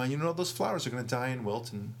 And those flowers are going to die and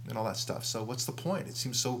wilt and all that stuff. So what's the point? It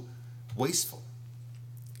seems so wasteful.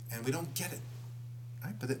 And we don't get it,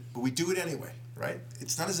 right? But we do it anyway, right?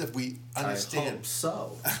 It's not as if we understand. I hope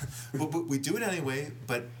so. but we do it anyway,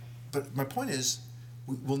 but my point is,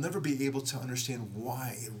 we'll never be able to understand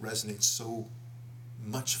why it resonates so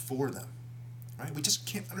much for them, right? We just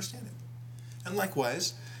can't understand it. And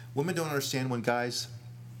likewise, women don't understand when guys,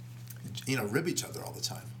 rib each other all the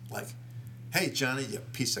time. Like, hey, Johnny, you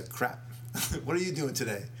piece of crap. What are you doing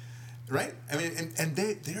today? Right? I mean, and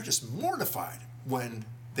they're just mortified when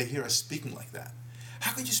they hear us speaking like that.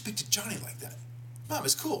 How can you speak to Johnny like that? Mom,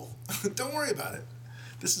 it's cool. Don't worry about it.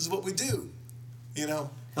 This is what we do.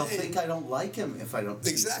 He'll think I don't like him if I don't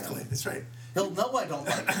tease exactly. him. That's right. He'll know I don't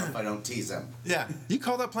like him if I don't tease him. Yeah. You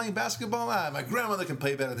call that playing basketball? My grandmother can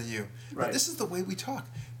play better than you. Right. But this is the way we talk.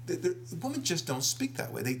 The women just don't speak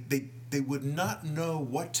that way. They would not know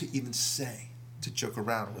what to even say to joke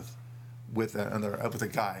around with a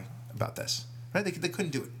guy about this. Right? They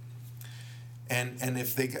couldn't do it. And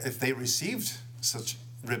if they received such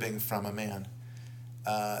ribbing from a man,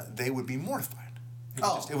 they would be mortified.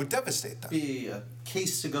 It would devastate them. Be a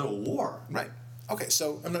case to go to war. Right. Okay,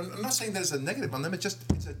 so I'm not saying that it's a negative on them. It's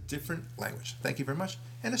a different language. Thank you very much.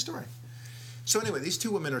 And a story. So anyway, these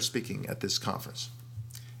two women are speaking at this conference,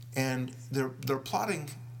 and they're plotting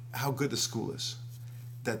how good the school is,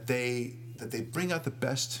 that they bring out the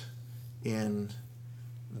best in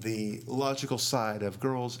the logical side of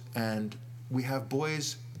girls, and we have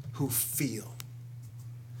boys who feel.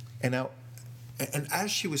 And now, and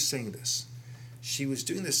as she was saying this, she was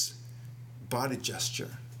doing this body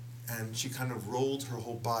gesture, and she kind of rolled her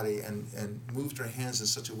whole body and moved her hands in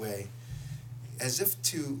such a way as if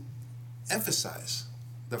to emphasize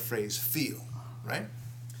the phrase feel, right?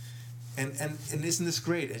 And isn't this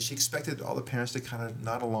great? And she expected all the parents to kind of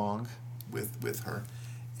nod along with her.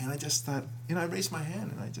 And I just thought, I raised my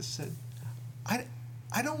hand and I just said,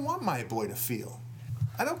 I don't want my boy to feel.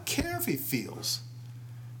 I don't care if he feels.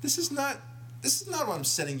 This is not what I'm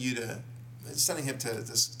sending him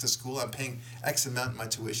to school. I'm paying X amount in my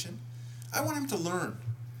tuition. I want him to learn.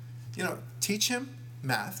 Teach him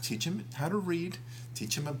math, teach him how to read,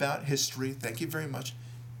 teach him about history. Thank you very much.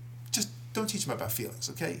 Just don't teach him about feelings,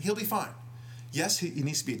 okay? He'll be fine. Yes, he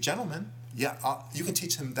needs to be a gentleman. Yeah, you can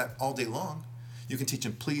teach him that all day long. You can teach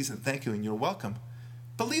him please and thank you and you're welcome.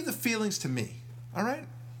 But leave the feelings to me, all right?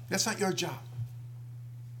 That's not your job.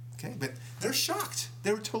 Okay, but they're shocked.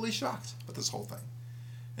 They were totally shocked about this whole thing.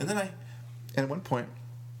 And then at one point,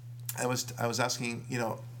 I was asking,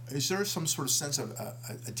 is there some sort of sense of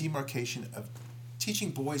a demarcation of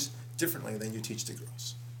teaching boys differently than you teach the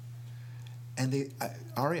girls? And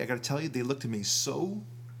Ari, I got to tell you, they looked at me so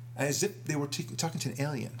as if they were talking to an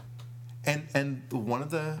alien. And one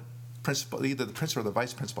of the principal, either the principal or the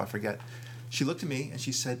vice principal, I forget, she looked at me and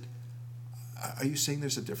she said, "Are you saying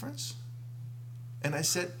there's a difference?" And I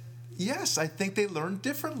said, "Yes, I think they learn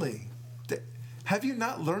differently. Have you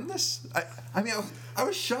not learned this?" I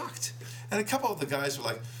was shocked. And a couple of the guys were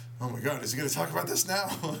like, "Oh my God, is he going to talk about this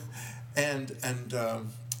now?" and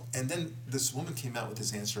then this woman came out with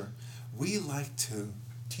this answer: "We like to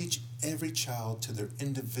teach every child to their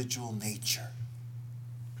individual nature."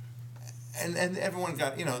 And everyone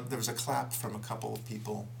got, there was a clap from a couple of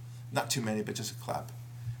people, not too many, but just a clap.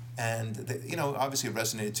 And they, obviously it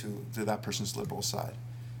resonated to that person's liberal side.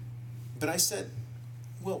 But I said,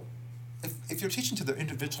 well, if you're teaching to their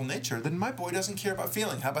individual nature, then my boy doesn't care about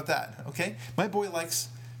feeling. How about that? Okay? My boy likes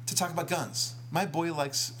to talk about guns. My boy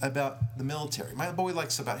likes about the military. My boy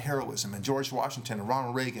likes about heroism and George Washington and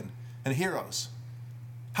Ronald Reagan and heroes.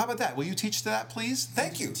 How about that? Will you teach that, please?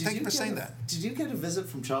 Thank you. Thank you for saying that. Did you get a visit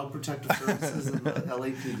from Child Protective Services and the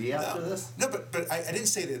LAPD after this? No, but I didn't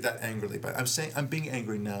say it that angrily. But I'm being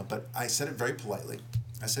angry now. But I said it very politely.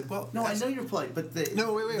 I said, well... No, I know you're polite, but wait.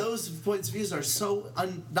 Those points of views are so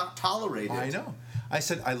not tolerated. I know. I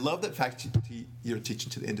said, I love the fact you're teaching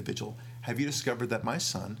to the individual. Have you discovered that my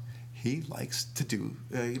son, he likes to do,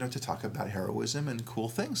 to talk about heroism and cool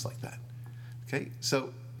things like that? Okay,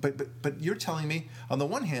 so... But you're telling me, on the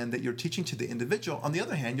one hand, that you're teaching to the individual. On the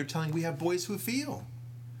other hand, you're telling we have boys who feel.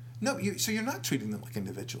 No, so you're not treating them like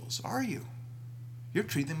individuals, are you? You're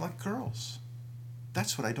treating them like girls.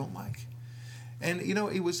 That's what I don't like. And,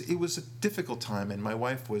 it was a difficult time, and my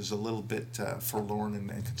wife was a little bit forlorn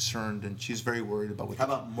and concerned, and she's very worried about what... How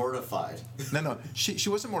about mortified? No, she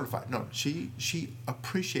wasn't mortified. No, she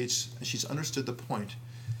appreciates, and she's understood the point.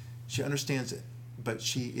 She understands it, but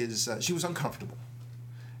she was uncomfortable.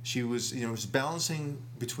 She was, was balancing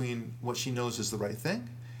between what she knows is the right thing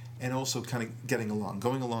and also kind of going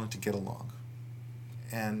along to get along.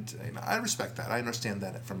 And I respect that. I understand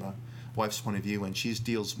that from a wife's point of view, and she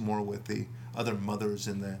deals more with the other mothers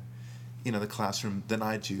in the classroom than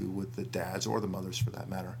I do with the dads or the mothers for that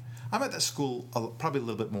matter. I'm at that school probably a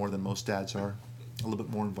little bit more than most dads are, a little bit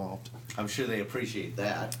more involved. I'm sure they appreciate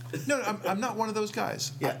that. No, I'm not one of those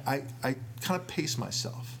guys. Yeah. I kind of pace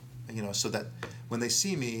myself, so that when they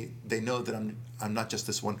see me, they know that I'm not just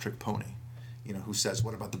this one-trick pony, who says,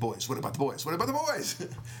 what about the boys? What about the boys? What about the boys?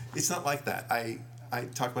 It's not like that. I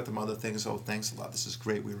talk about them other things. Oh, thanks a lot. This is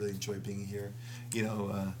great. We really enjoy being here.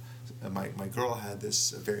 My girl had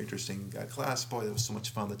this very interesting class. Boy, that was so much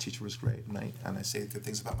fun. The teacher was great. And I say good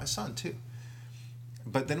things about my son, too.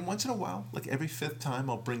 But then once in a while, like every fifth time,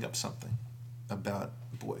 I'll bring up something about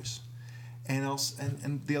boys.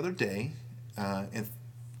 And the other day,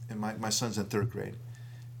 and my son's in third grade,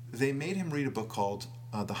 they made him read a book called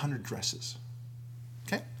The 100 Dresses.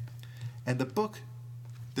 Okay? And the book,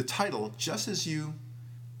 the title, just as you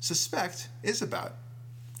suspect, is about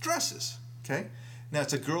dresses. Okay? Now,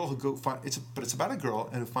 it's a girl it's about a girl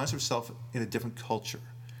who finds herself in a different culture,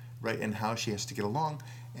 right? And how she has to get along,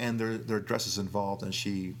 and there are dresses involved, and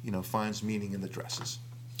she, finds meaning in the dresses.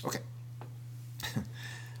 Okay.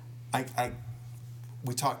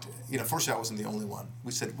 We talked, fortunately I wasn't the only one.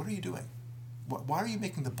 We said, what are you doing? Why are you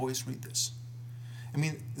making the boys read this? I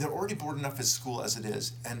mean, they're already bored enough at school as it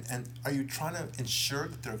is, and are you trying to ensure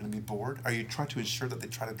that they're going to be bored? Are you trying to ensure that they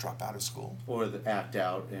try to drop out of school? Or act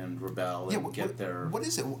out and rebel and get their... What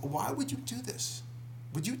is it? Why would you do this?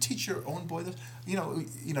 Would you teach your own boy this?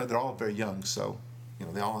 They're all very young, so,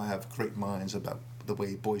 they all have great minds about the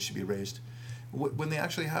way boys should be raised. When they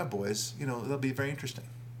actually have boys, they'll be very interesting.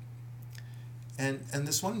 And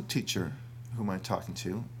this one teacher whom I'm talking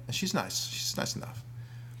to, and she's nice. She's nice enough.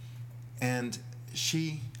 And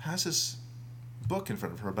she has this book in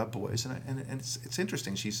front of her about boys, and it's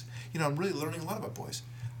interesting. She's, I'm really learning a lot about boys.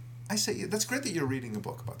 I say, that's great that you're reading a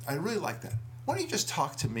book about it. I really like that. Why don't you just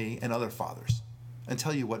talk to me and other fathers and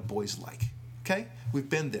tell you what boys like, okay? We've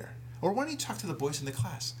been there. Or why don't you talk to the boys in the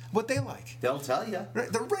class, what they like? They'll tell you.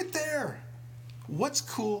 Right, they're right there. What's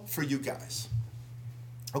cool for you guys?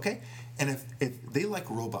 Okay? And if they like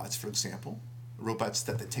robots, for example, robots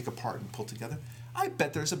that they take apart and pull together, I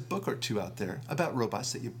bet there's a book or two out there about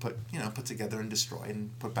robots that you put together and destroy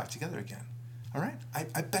and put back together again. All right?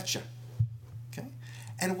 I bet you. Okay?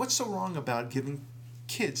 And what's so wrong about giving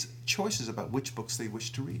kids choices about which books they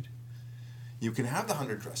wish to read? You can have the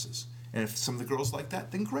 100 Dresses, and if some of the girls like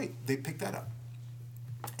that, then great, they pick that up.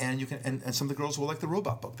 And you can, and some of the girls will like the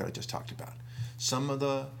robot book that I just talked about. Some of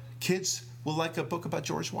the kids will like a book about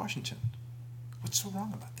George Washington. What's so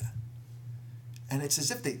wrong about that? And it's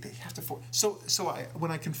as if they have to force. So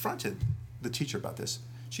when I confronted the teacher about this,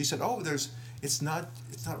 she said, "Oh, it's not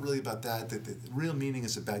really about that. The real meaning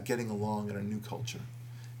is about getting along in a new culture."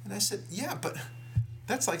 And I said, "Yeah, but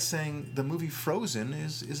that's like saying the movie Frozen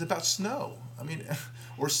is about snow. I mean,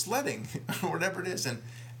 or sledding, or whatever it is,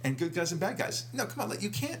 and good guys and bad guys. No, come on, you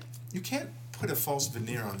can't put a false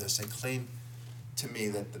veneer on this and claim to me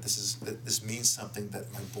that this means something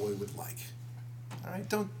that my boy would like. All right,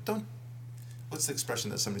 don't. What's the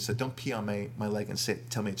expression that somebody said? Don't pee on my leg and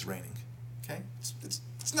tell me it's raining. Okay,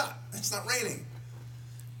 it's not raining.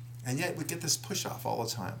 And yet we get this push off all the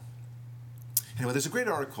time. Anyway, there's a great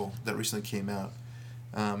article that recently came out,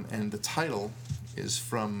 and the title is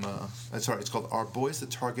from, it's called "Are Boys the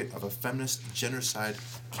Target of a Feminist Genocide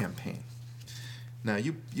Campaign?" Now,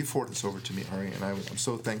 you forwarded this over to me, Ari, and I'm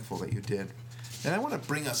so thankful that you did. And I want to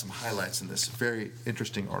bring out some highlights in this very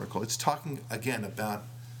interesting article. It's talking, again, about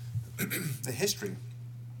the history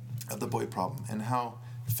of the boy problem and how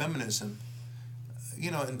feminism,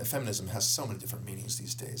 and feminism has so many different meanings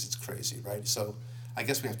these days. It's crazy, right? So I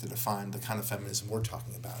guess we have to define the kind of feminism we're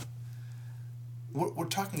talking about. We're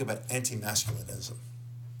talking about anti-masculinism,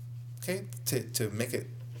 okay, to make it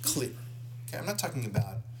clear. Okay, I'm not talking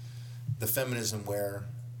about the feminism where,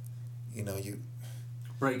 you...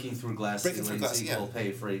 Breaking through glass ceilings, equal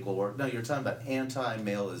pay for equal work. No, you're talking about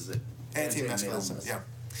anti-maleism. Anti-masculinism, yeah.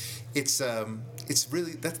 It's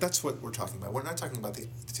really, that's what we're talking about. We're not talking about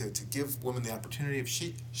to give women the opportunity. If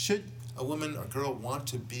should a woman or girl want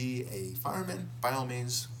to be a fireman, by all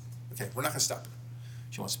means, okay, we're not going to stop her.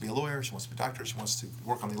 She wants to be a lawyer, she wants to be a doctor, she wants to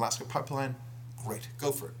work on the Alaska pipeline, great,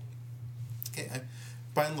 go for it. Okay,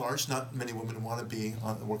 by and large, not many women want to be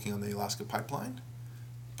working on the Alaska pipeline,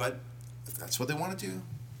 but if that's what they want to do,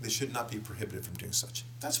 they should not be prohibited from doing such.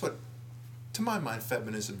 That's what, to my mind,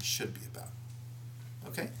 feminism should be about.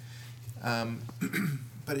 Okay?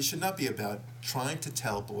 But it should not be about trying to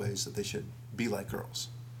tell boys that they should be like girls.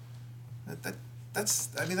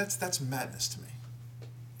 That's madness to me.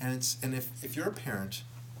 And if you're a parent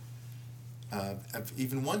of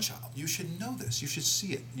even one child, you should know this. You should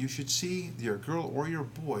see it. You should see your girl or your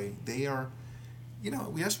boy. They are,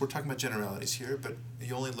 yes, we're talking about generalities here, but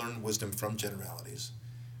you only learn wisdom from generalities.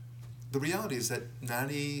 The reality is that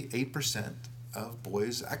 98% of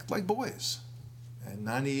boys act like boys, and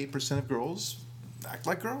 98% of girls act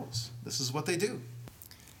like girls. This is what they do.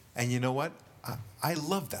 And you know what? I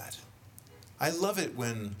love that. I love it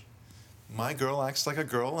when my girl acts like a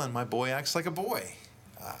girl and my boy acts like a boy.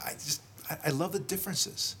 I love the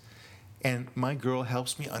differences. And my girl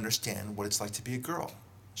helps me understand what it's like to be a girl.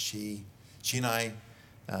 She and I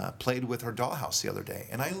played with her dollhouse the other day,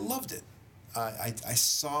 and I loved it. I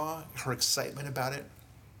saw her excitement about it.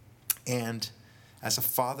 And as a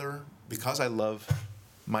father, because I love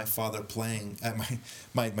my father playing,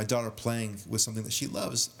 my daughter playing with something that she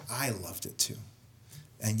loves, I loved it too.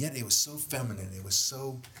 And yet it was so feminine. It was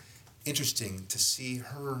so interesting to see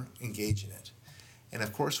her engage in it. And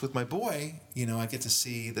of course, with my boy, I get to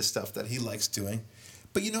see the stuff that he likes doing.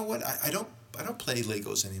 But you know what? I don't play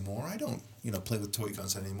Legos anymore. I don't, play with toy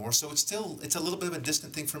guns anymore. So it's a little bit of a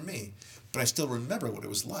distant thing for me. But I still remember what it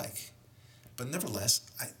was like. But nevertheless,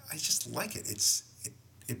 I just like it.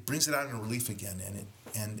 It brings it out in relief again,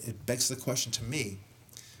 and it begs the question to me: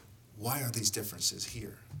 why are these differences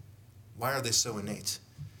here? Why are they so innate?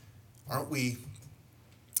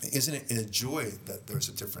 Isn't it a joy that there's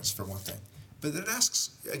a difference, for one thing? But it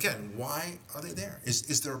asks, again, why are they there?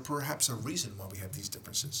 Is there perhaps a reason why we have these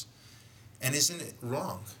differences? And isn't it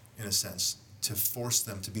wrong, in a sense, to force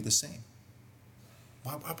them to be the same?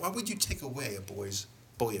 Why would you take away a boy's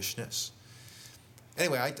boyishness?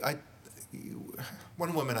 Anyway,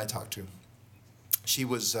 one woman I talked to, she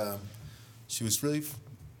was really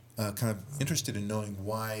kind of interested in knowing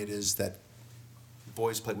why it is that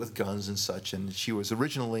boys play with guns and such, and she was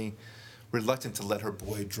originally reluctant to let her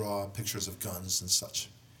boy draw pictures of guns and such.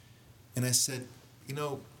 And I said,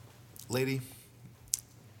 lady,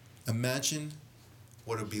 imagine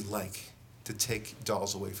what it would be like to take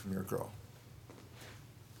dolls away from your girl.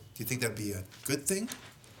 Do you think that would be a good thing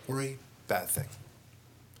or a bad thing?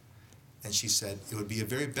 And she said, it would be a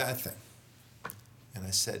very bad thing. And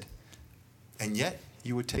I said, and yet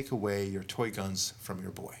you would take away your toy guns from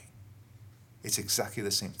your boy. It's exactly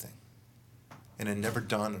the same thing. And it never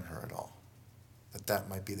dawned on her at all that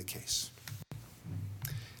might be the case.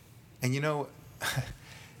 And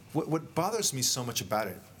what bothers me so much about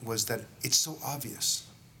it was that it's so obvious,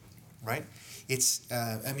 right? It's, you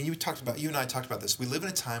and I talked about this. We live in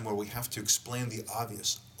a time where we have to explain the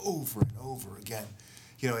obvious over and over again.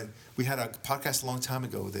 We had a podcast a long time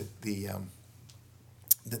ago that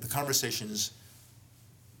the conversations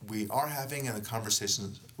we are having and the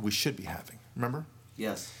conversations we should be having. Remember?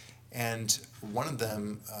 Yes. And one of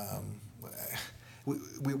them,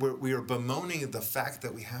 we were bemoaning the fact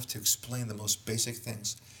that we have to explain the most basic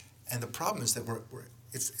things, and the problem is that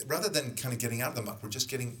it's rather than kind of getting out of the muck, we're just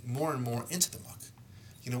getting more and more into the muck.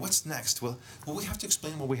 What's next? Well, we have to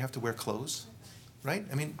explain why we have to wear clothes, right?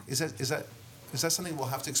 I mean, is that something we'll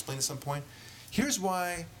have to explain at some point? Here's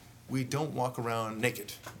why we don't walk around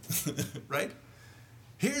naked, right?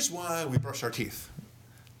 Here's why we brush our teeth.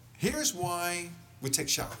 Here's why we take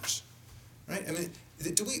showers, right? I mean,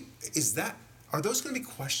 are those going to be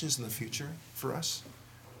questions in the future for us?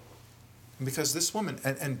 Because this woman,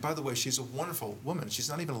 and by the way, she's a wonderful woman. She's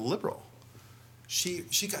not even a liberal. She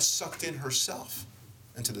got sucked in herself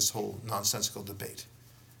into this whole nonsensical debate.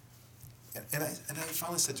 And I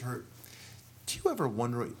finally said to her, do you ever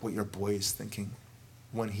wonder what your boy is thinking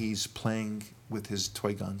when he's playing with his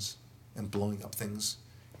toy guns and blowing up things?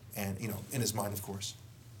 And, in his mind, of course.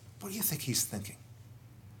 What do you think he's thinking?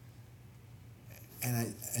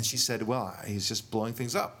 And she said, well, he's just blowing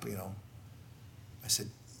things up, I said,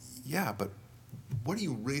 yeah, but what do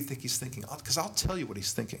you really think he's thinking? Because I'll tell you what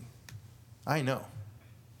he's thinking. I know.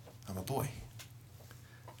 I'm a boy.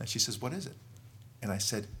 And she says, what is it? And I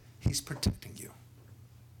said, he's protecting you.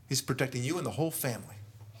 He's protecting you and the whole family.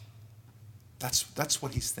 That's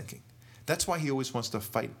what he's thinking. That's why he always wants to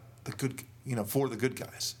fight the good, for the good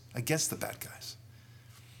guys, against the bad guys.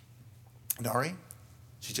 And Ari,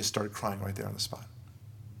 she just started crying right there on the spot.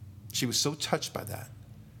 She was so touched by that.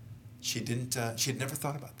 She had never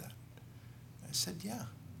thought about that. I said, yeah.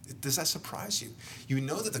 Does that surprise you? You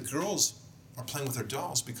know that the girls are playing with their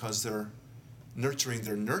dolls because they're nurturing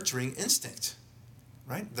their nurturing instinct,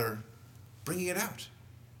 right? They're bringing it out.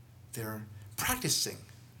 They're practicing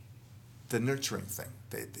the nurturing thing.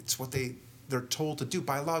 It's what they're told to do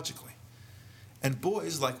biologically. And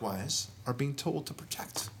boys, likewise, are being told to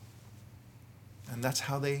protect. And that's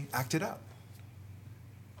how they act it out.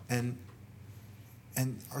 And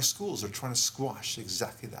our schools are trying to squash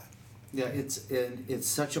exactly that. Yeah, it's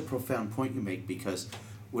such a profound point you make, because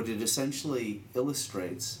what it essentially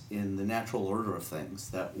illustrates in the natural order of things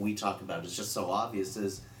that we talk about is just so obvious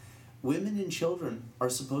is women and children are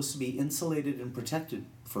supposed to be insulated and protected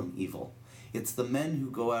from evil. It's the men who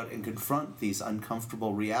go out and confront these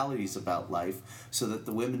uncomfortable realities about life so that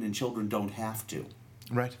the women and children don't have to.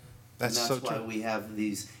 Right. That's so true. And that's why we have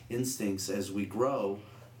these instincts as we grow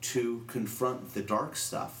to confront the dark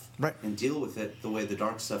stuff, right, and deal with it the way the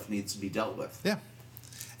dark stuff needs to be dealt with. Yeah.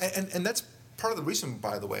 And that's part of the reason,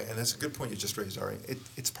 by the way, and that's a good point you just raised, Ari.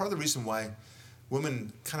 It's part of the reason why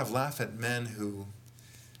women kind of laugh at men who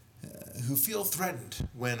feel threatened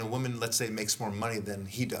when a woman, let's say, makes more money than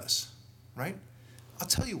he does, right? I'll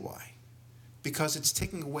tell you why. Because it's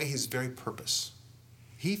taking away his very purpose.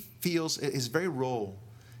 He feels his very role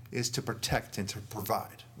is to protect and to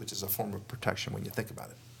provide, which is a form of protection when you think about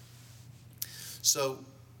it. So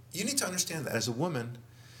you need to understand that. As a woman,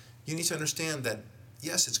 you need to understand that,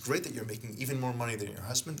 yes, it's great that you're making even more money than your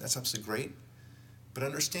husband. That's absolutely great. But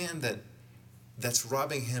understand that that's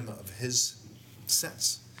robbing him of his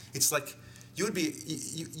sense. It's like you would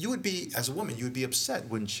be, as a woman, you would be upset,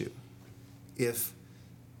 wouldn't you, if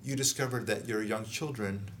you discovered that your young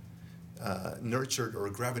children nurtured or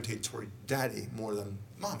gravitated toward daddy more than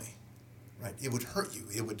mommy, right? It would hurt you.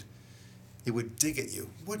 It would dig at you,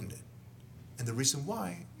 wouldn't it? And the reason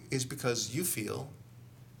why is because you feel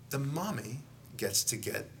the mommy gets to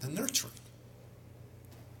get the nurturing.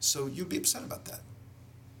 So you'd be upset about that.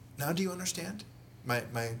 Now, do you understand, my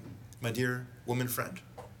dear woman friend?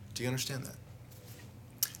 Do you understand that?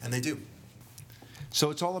 And they do.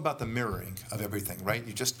 So it's all about the mirroring of everything, right?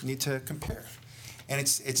 You just need to compare. And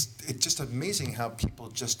it's just amazing how people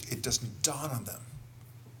it doesn't dawn on them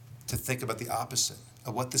to think about the opposite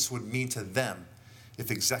of what this would mean to them if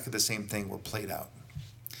exactly the same thing were played out.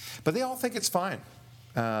 But they all think it's fine.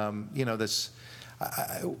 One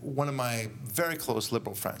of my very close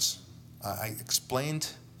liberal friends, I explained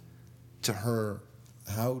to her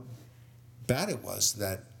how bad it was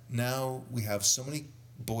that now we have so many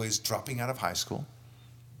boys dropping out of high school.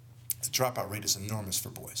 The dropout rate is enormous for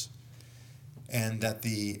boys. And that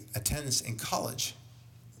the attendance in college,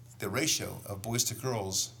 the ratio of boys to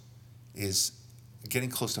girls is getting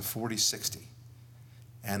close to 40-60.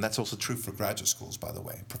 And that's also true for graduate schools, by the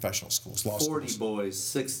way, professional schools, law 40 schools. 40 boys,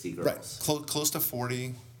 60 girls. Right, close to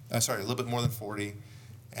 40, a little bit more than 40,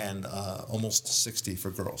 and almost 60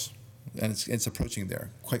 for girls. And it's approaching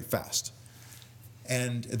there quite fast.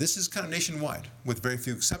 And this is kind of nationwide, with very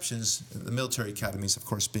few exceptions, the military academies, of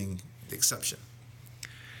course, being the exception.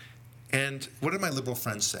 And what did my liberal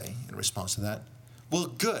friends say in response to that? Well,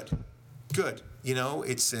 good.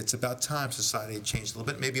 It's about time society changed a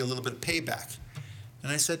little bit, maybe a little bit of payback.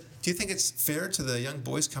 And I said, do you think it's fair to the young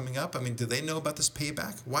boys coming up? I mean, do they know about this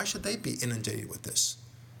payback? Why should they be inundated with this?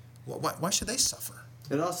 Why should they suffer?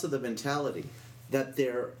 And also the mentality that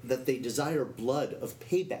they desire blood of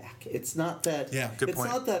payback. It's not that. Yeah, good point.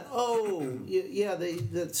 It's not that. Oh, yeah.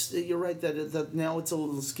 You're right. That now it's a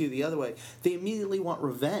little skewed the other way. They immediately want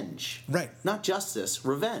revenge. Right. Not justice.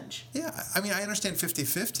 Revenge. Yeah. I mean, I understand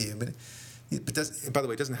 50-50, but by the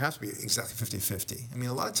way, it doesn't have to be exactly 50-50. I mean,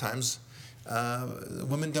 a lot of times,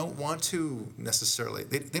 women don't want to necessarily.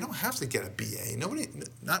 They don't have to get a BA.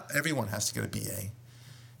 Not everyone has to get a BA.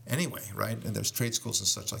 Anyway, right? And there's trade schools and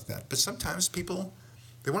such like that. But sometimes people,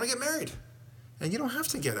 they want to get married. And you don't have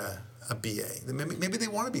to get a BA. Maybe they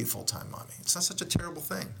want to be a full-time mommy. It's not such a terrible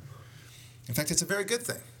thing. In fact, it's a very good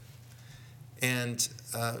thing. And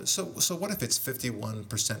so what if it's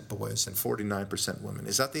 51% boys and 49% women?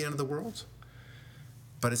 Is that the end of the world?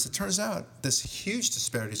 But as it turns out, this huge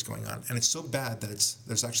disparity is going on, and it's so bad that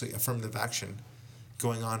there's actually affirmative action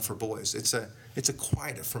going on for boys. It's a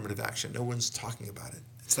quiet affirmative action. No one's talking about it.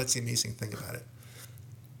 That's the amazing thing about it.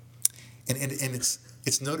 And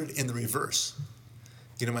it's noted in the reverse.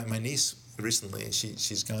 You know, my niece recently,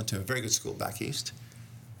 she's gone to a very good school back east,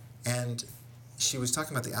 and she was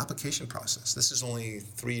talking about the application process. This is only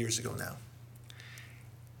 3 years ago now.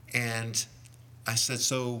 And I said,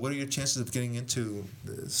 so what are your chances of getting into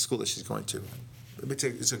the school that she's going to?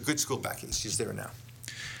 It's a good school back east. She's there now.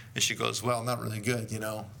 And she goes, well, not really good, you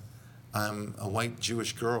know. I'm a white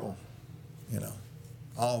Jewish girl, you know.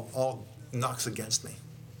 All knocks against me.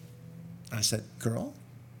 And I said, girl?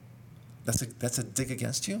 That's a dig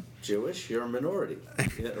against you? Jewish? You're a minority,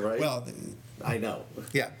 right? Well, I know.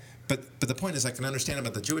 Yeah, but the point is, I can understand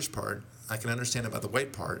about the Jewish part. I can understand about the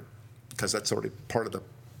white part, because that's already part of the,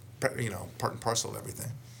 part and parcel of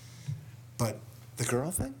everything. But the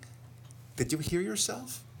girl thing? Did you hear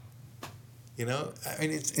yourself? You know, I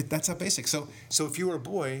mean, that's how basic. So if you were a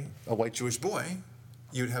boy, a white Jewish boy,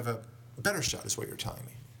 you'd have a better shot, is what you're telling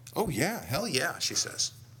me. Oh yeah, hell yeah, she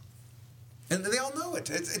says. And they all know it.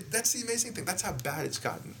 That's the amazing thing. That's how bad it's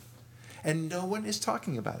gotten. And no one is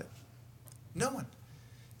talking about it. No one.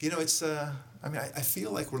 You know, it's, I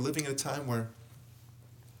feel like we're living in a time where,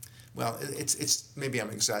 well, it's maybe I'm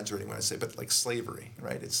exaggerating when I say, but like slavery,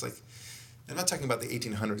 right? It's like, I'm not talking about the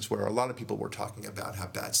 1800s where a lot of people were talking about how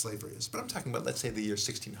bad slavery is, but I'm talking about, let's say, the year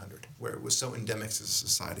 1600, where it was so endemic to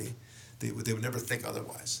society, they would never think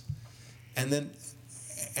otherwise. And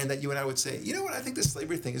that you and I would say, you know what, I think this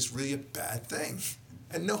slavery thing is really a bad thing.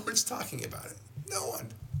 And no one's talking about it. No one.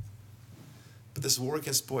 But this war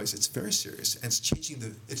against boys, it's very serious, and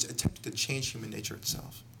it's attempting to change human nature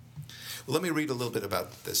itself. Well, let me read a little bit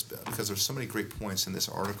about this, because there's so many great points in this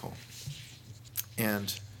article.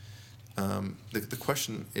 And the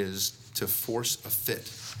question is to force a fit.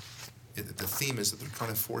 The theme is that they're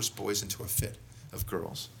trying to force boys into a fit of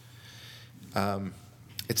girls.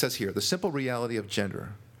 It says here, the simple reality of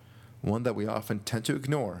gender, one that we often tend to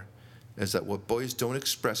ignore, is that what boys don't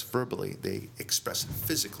express verbally, they express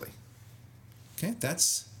physically. Okay,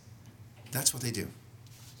 that's what they do.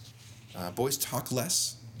 Boys talk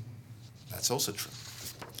less. That's also true.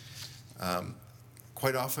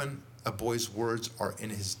 Quite often, a boy's words are in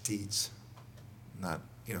his deeds.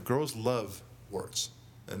 Girls love words.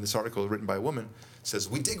 And this article written by a woman says,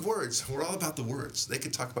 we dig words. We're all about the words. They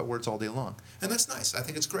could talk about words all day long. And that's nice. I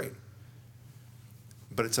think it's great.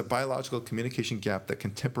 But it's a biological communication gap that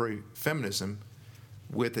contemporary feminism,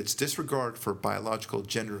 with its disregard for biological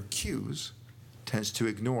gender cues, tends to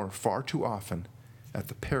ignore far too often at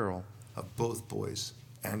the peril of both boys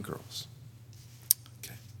and girls.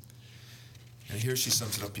 Okay. And here she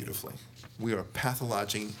sums it up beautifully. We are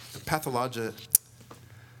pathologizing. Pathologizing.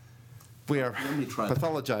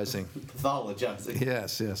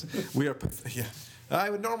 Yes. We are. Yeah. I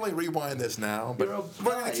would normally rewind this now, but we're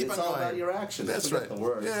going to keep on going. It's all about your actions. That's right. The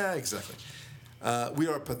word. Yeah, exactly. We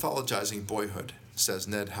are pathologizing boyhood, says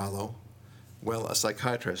Ned Hallow. Well, a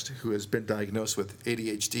psychiatrist who has been diagnosed with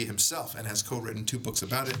ADHD himself and has co-written 2 books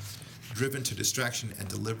about it, Driven to Distraction and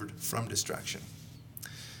Delivered from Distraction.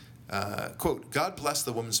 Quote, God bless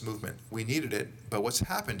the women's movement. We needed it, but what's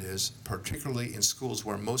happened is, particularly in schools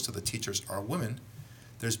where most of the teachers are women,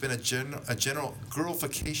 there's been a general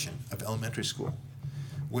girlification of elementary school,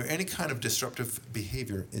 where any kind of disruptive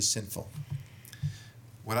behavior is sinful.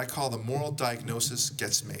 What I call the moral diagnosis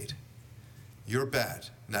gets made. You're bad.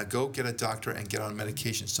 Now go get a doctor and get on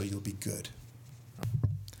medication so you'll be good.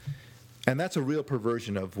 And that's a real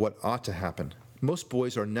perversion of what ought to happen. Most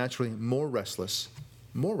boys are naturally more restless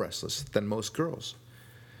than most girls.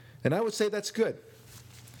 And I would say that's good.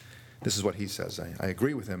 This is what he says. I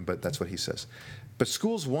agree with him, but that's what he says. But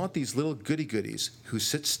schools want these little goody-goodies who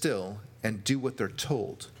sit still and do what they're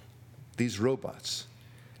told, these robots.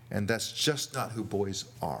 And that's just not who boys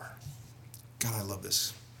are. God, I love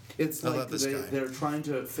this. It's like they're trying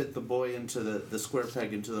to fit the boy into the square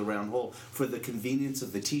peg into the round hole for the convenience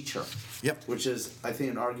of the teacher. Yep. Which is, I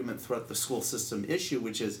think, an argument throughout the school system issue,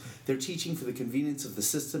 which is they're teaching for the convenience of the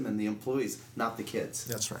system and the employees, not the kids.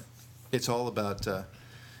 That's right. It's all about how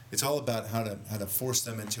to force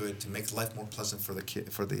them into it to make life more pleasant for the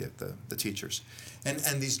teachers,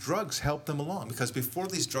 and these drugs help them along, because before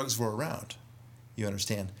these drugs were around, you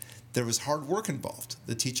understand, there was hard work involved.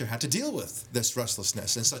 The teacher had to deal with this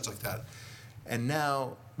restlessness and such like that. And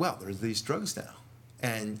now, well, there's these drugs now.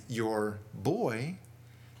 And your boy,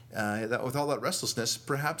 with all that restlessness,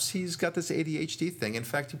 perhaps he's got this ADHD thing. In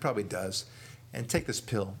fact, he probably does. And take this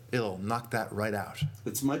pill. It'll knock that right out.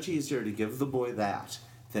 It's much easier to give the boy that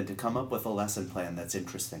than to come up with a lesson plan that's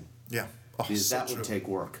interesting. Yeah. Oh, Because so that would true. take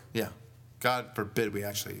work. Yeah. God forbid we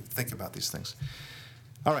actually think about these things.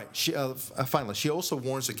 All right. Finally, she also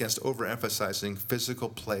warns against overemphasizing physical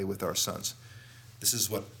play with our sons. This is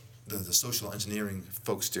what the social engineering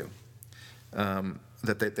folks do,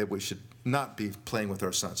 that we should not be playing with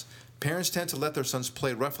our sons. Parents tend to let their sons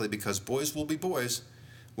play roughly because boys will be boys.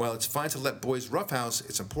 While it's fine to let boys roughhouse,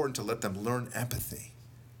 it's important to let them learn empathy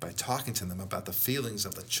by talking to them about the feelings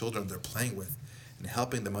of the children they're playing with and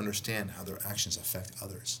helping them understand how their actions affect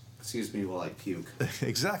others. Excuse me while I puke.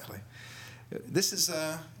 Exactly. This is,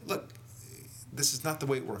 look, this is not the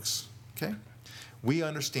way it works, okay? We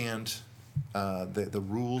understand the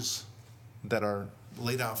rules that are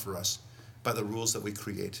laid out for us by the rules that we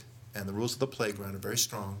create. And the rules of the playground are very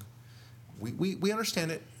strong. We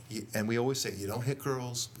understand it, and we always say, you don't hit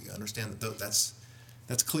girls. We understand that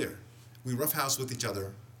that's clear. We roughhouse with each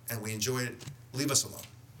other, and we enjoy it. Leave us alone,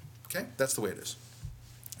 okay? That's the way it is.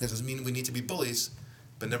 That doesn't mean we need to be bullies,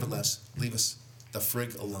 but nevertheless, leave us the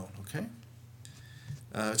frig alone, okay?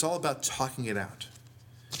 It's all about talking it out.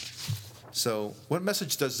 So, what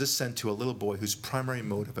message does this send to a little boy whose primary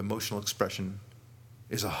mode of emotional expression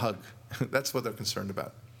is a hug? That's what they're concerned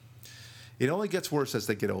about. It only gets worse as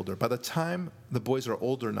they get older. By the time the boys are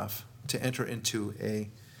older enough to enter into a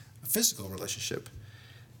physical relationship,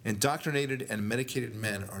 indoctrinated and medicated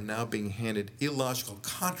men are now being handed illogical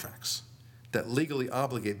contracts that legally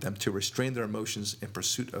obligate them to restrain their emotions in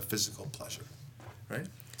pursuit of physical pleasure, right?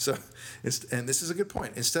 So, and this is a good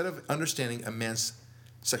point. Instead of understanding a man's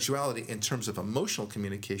sexuality in terms of emotional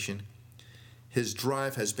communication, his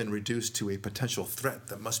drive has been reduced to a potential threat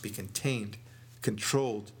that must be contained,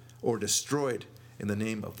 controlled, or destroyed in the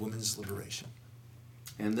name of women's liberation.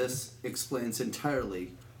 And this explains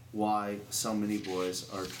entirely why so many boys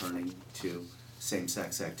are turning to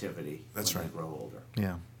same-sex activity That's when right. they grow older.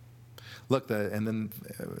 Yeah. Look,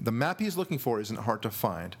 the map he's looking for isn't hard to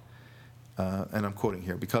find, and I'm quoting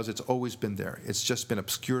here, because it's always been there. It's just been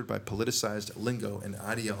obscured by politicized lingo and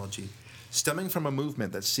ideology, stemming from a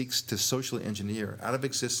movement that seeks to socially engineer out of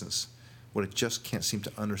existence what it just can't seem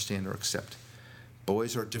to understand or accept.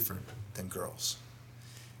 Boys are different than girls.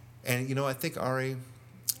 And, you know, I think, Ari,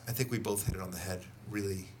 we both hit it on the head,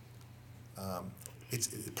 really.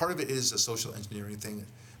 Part of it is a social engineering thing.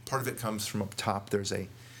 Part of it comes from up top. There's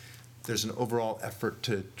an overall effort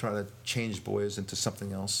to try to change boys into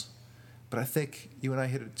something else. But I think you and I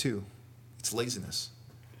hit it too. It's laziness.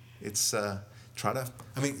 It's I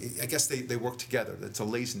guess they work together. It's a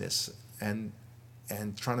laziness and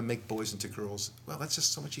trying to make boys into girls. Well, that's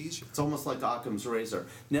just so much easier. It's almost like Occam's razor.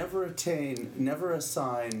 Never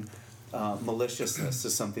assign maliciousness to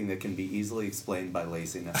something that can be easily explained by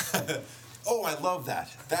laziness. Oh, I love that.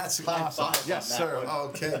 That's awesome. Yes, sir.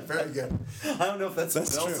 Okay, very good. I don't know if that's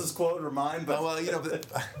someone true. else's quote or mine, but Well, you know,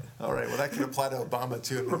 all right. Well, that could apply to Obama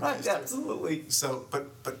too. right, absolutely. So,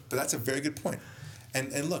 but that's a very good point.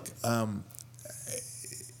 And look,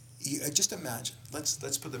 just imagine.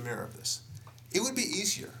 Let's put the mirror of this. It would be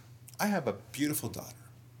easier. I have a beautiful daughter.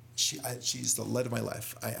 She's the light of my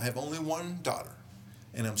life. I have only one daughter,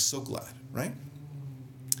 and I'm so glad, right?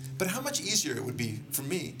 But how much easier it would be for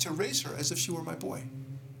me to raise her as if she were my boy,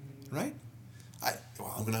 right?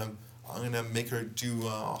 I'm gonna make her do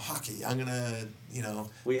hockey. I'm gonna,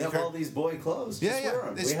 We have all these boy clothes. Yeah, Just wear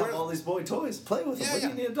 'em. We have all these boy toys. Play with them. What do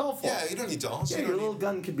you need a doll for? Yeah, you don't need dolls. Yeah, your little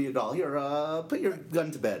gun could be a doll. Here, put your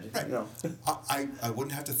gun to bed. Right. You know. I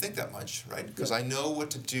wouldn't have to think that much, right? Because I know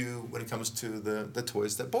what to do when it comes to the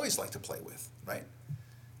toys that boys like to play with, right?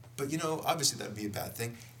 But, obviously that would be a bad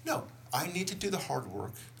thing. No, I need to do the hard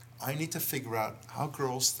work. I need to figure out how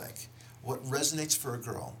girls think, what resonates for a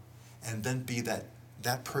girl, and then be that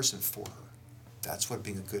person for her. That's what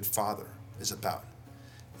being a good father is about,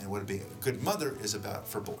 and what being a good mother is about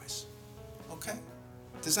for boys. Okay?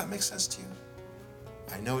 Does that make sense to you?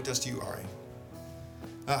 I know it does to you, Ari.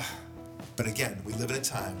 But again, we live in a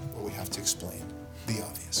time where we have to explain the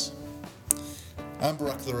obvious. I'm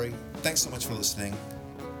Barak Lurie. Thanks so much for listening.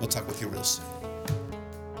 We'll talk with you real soon.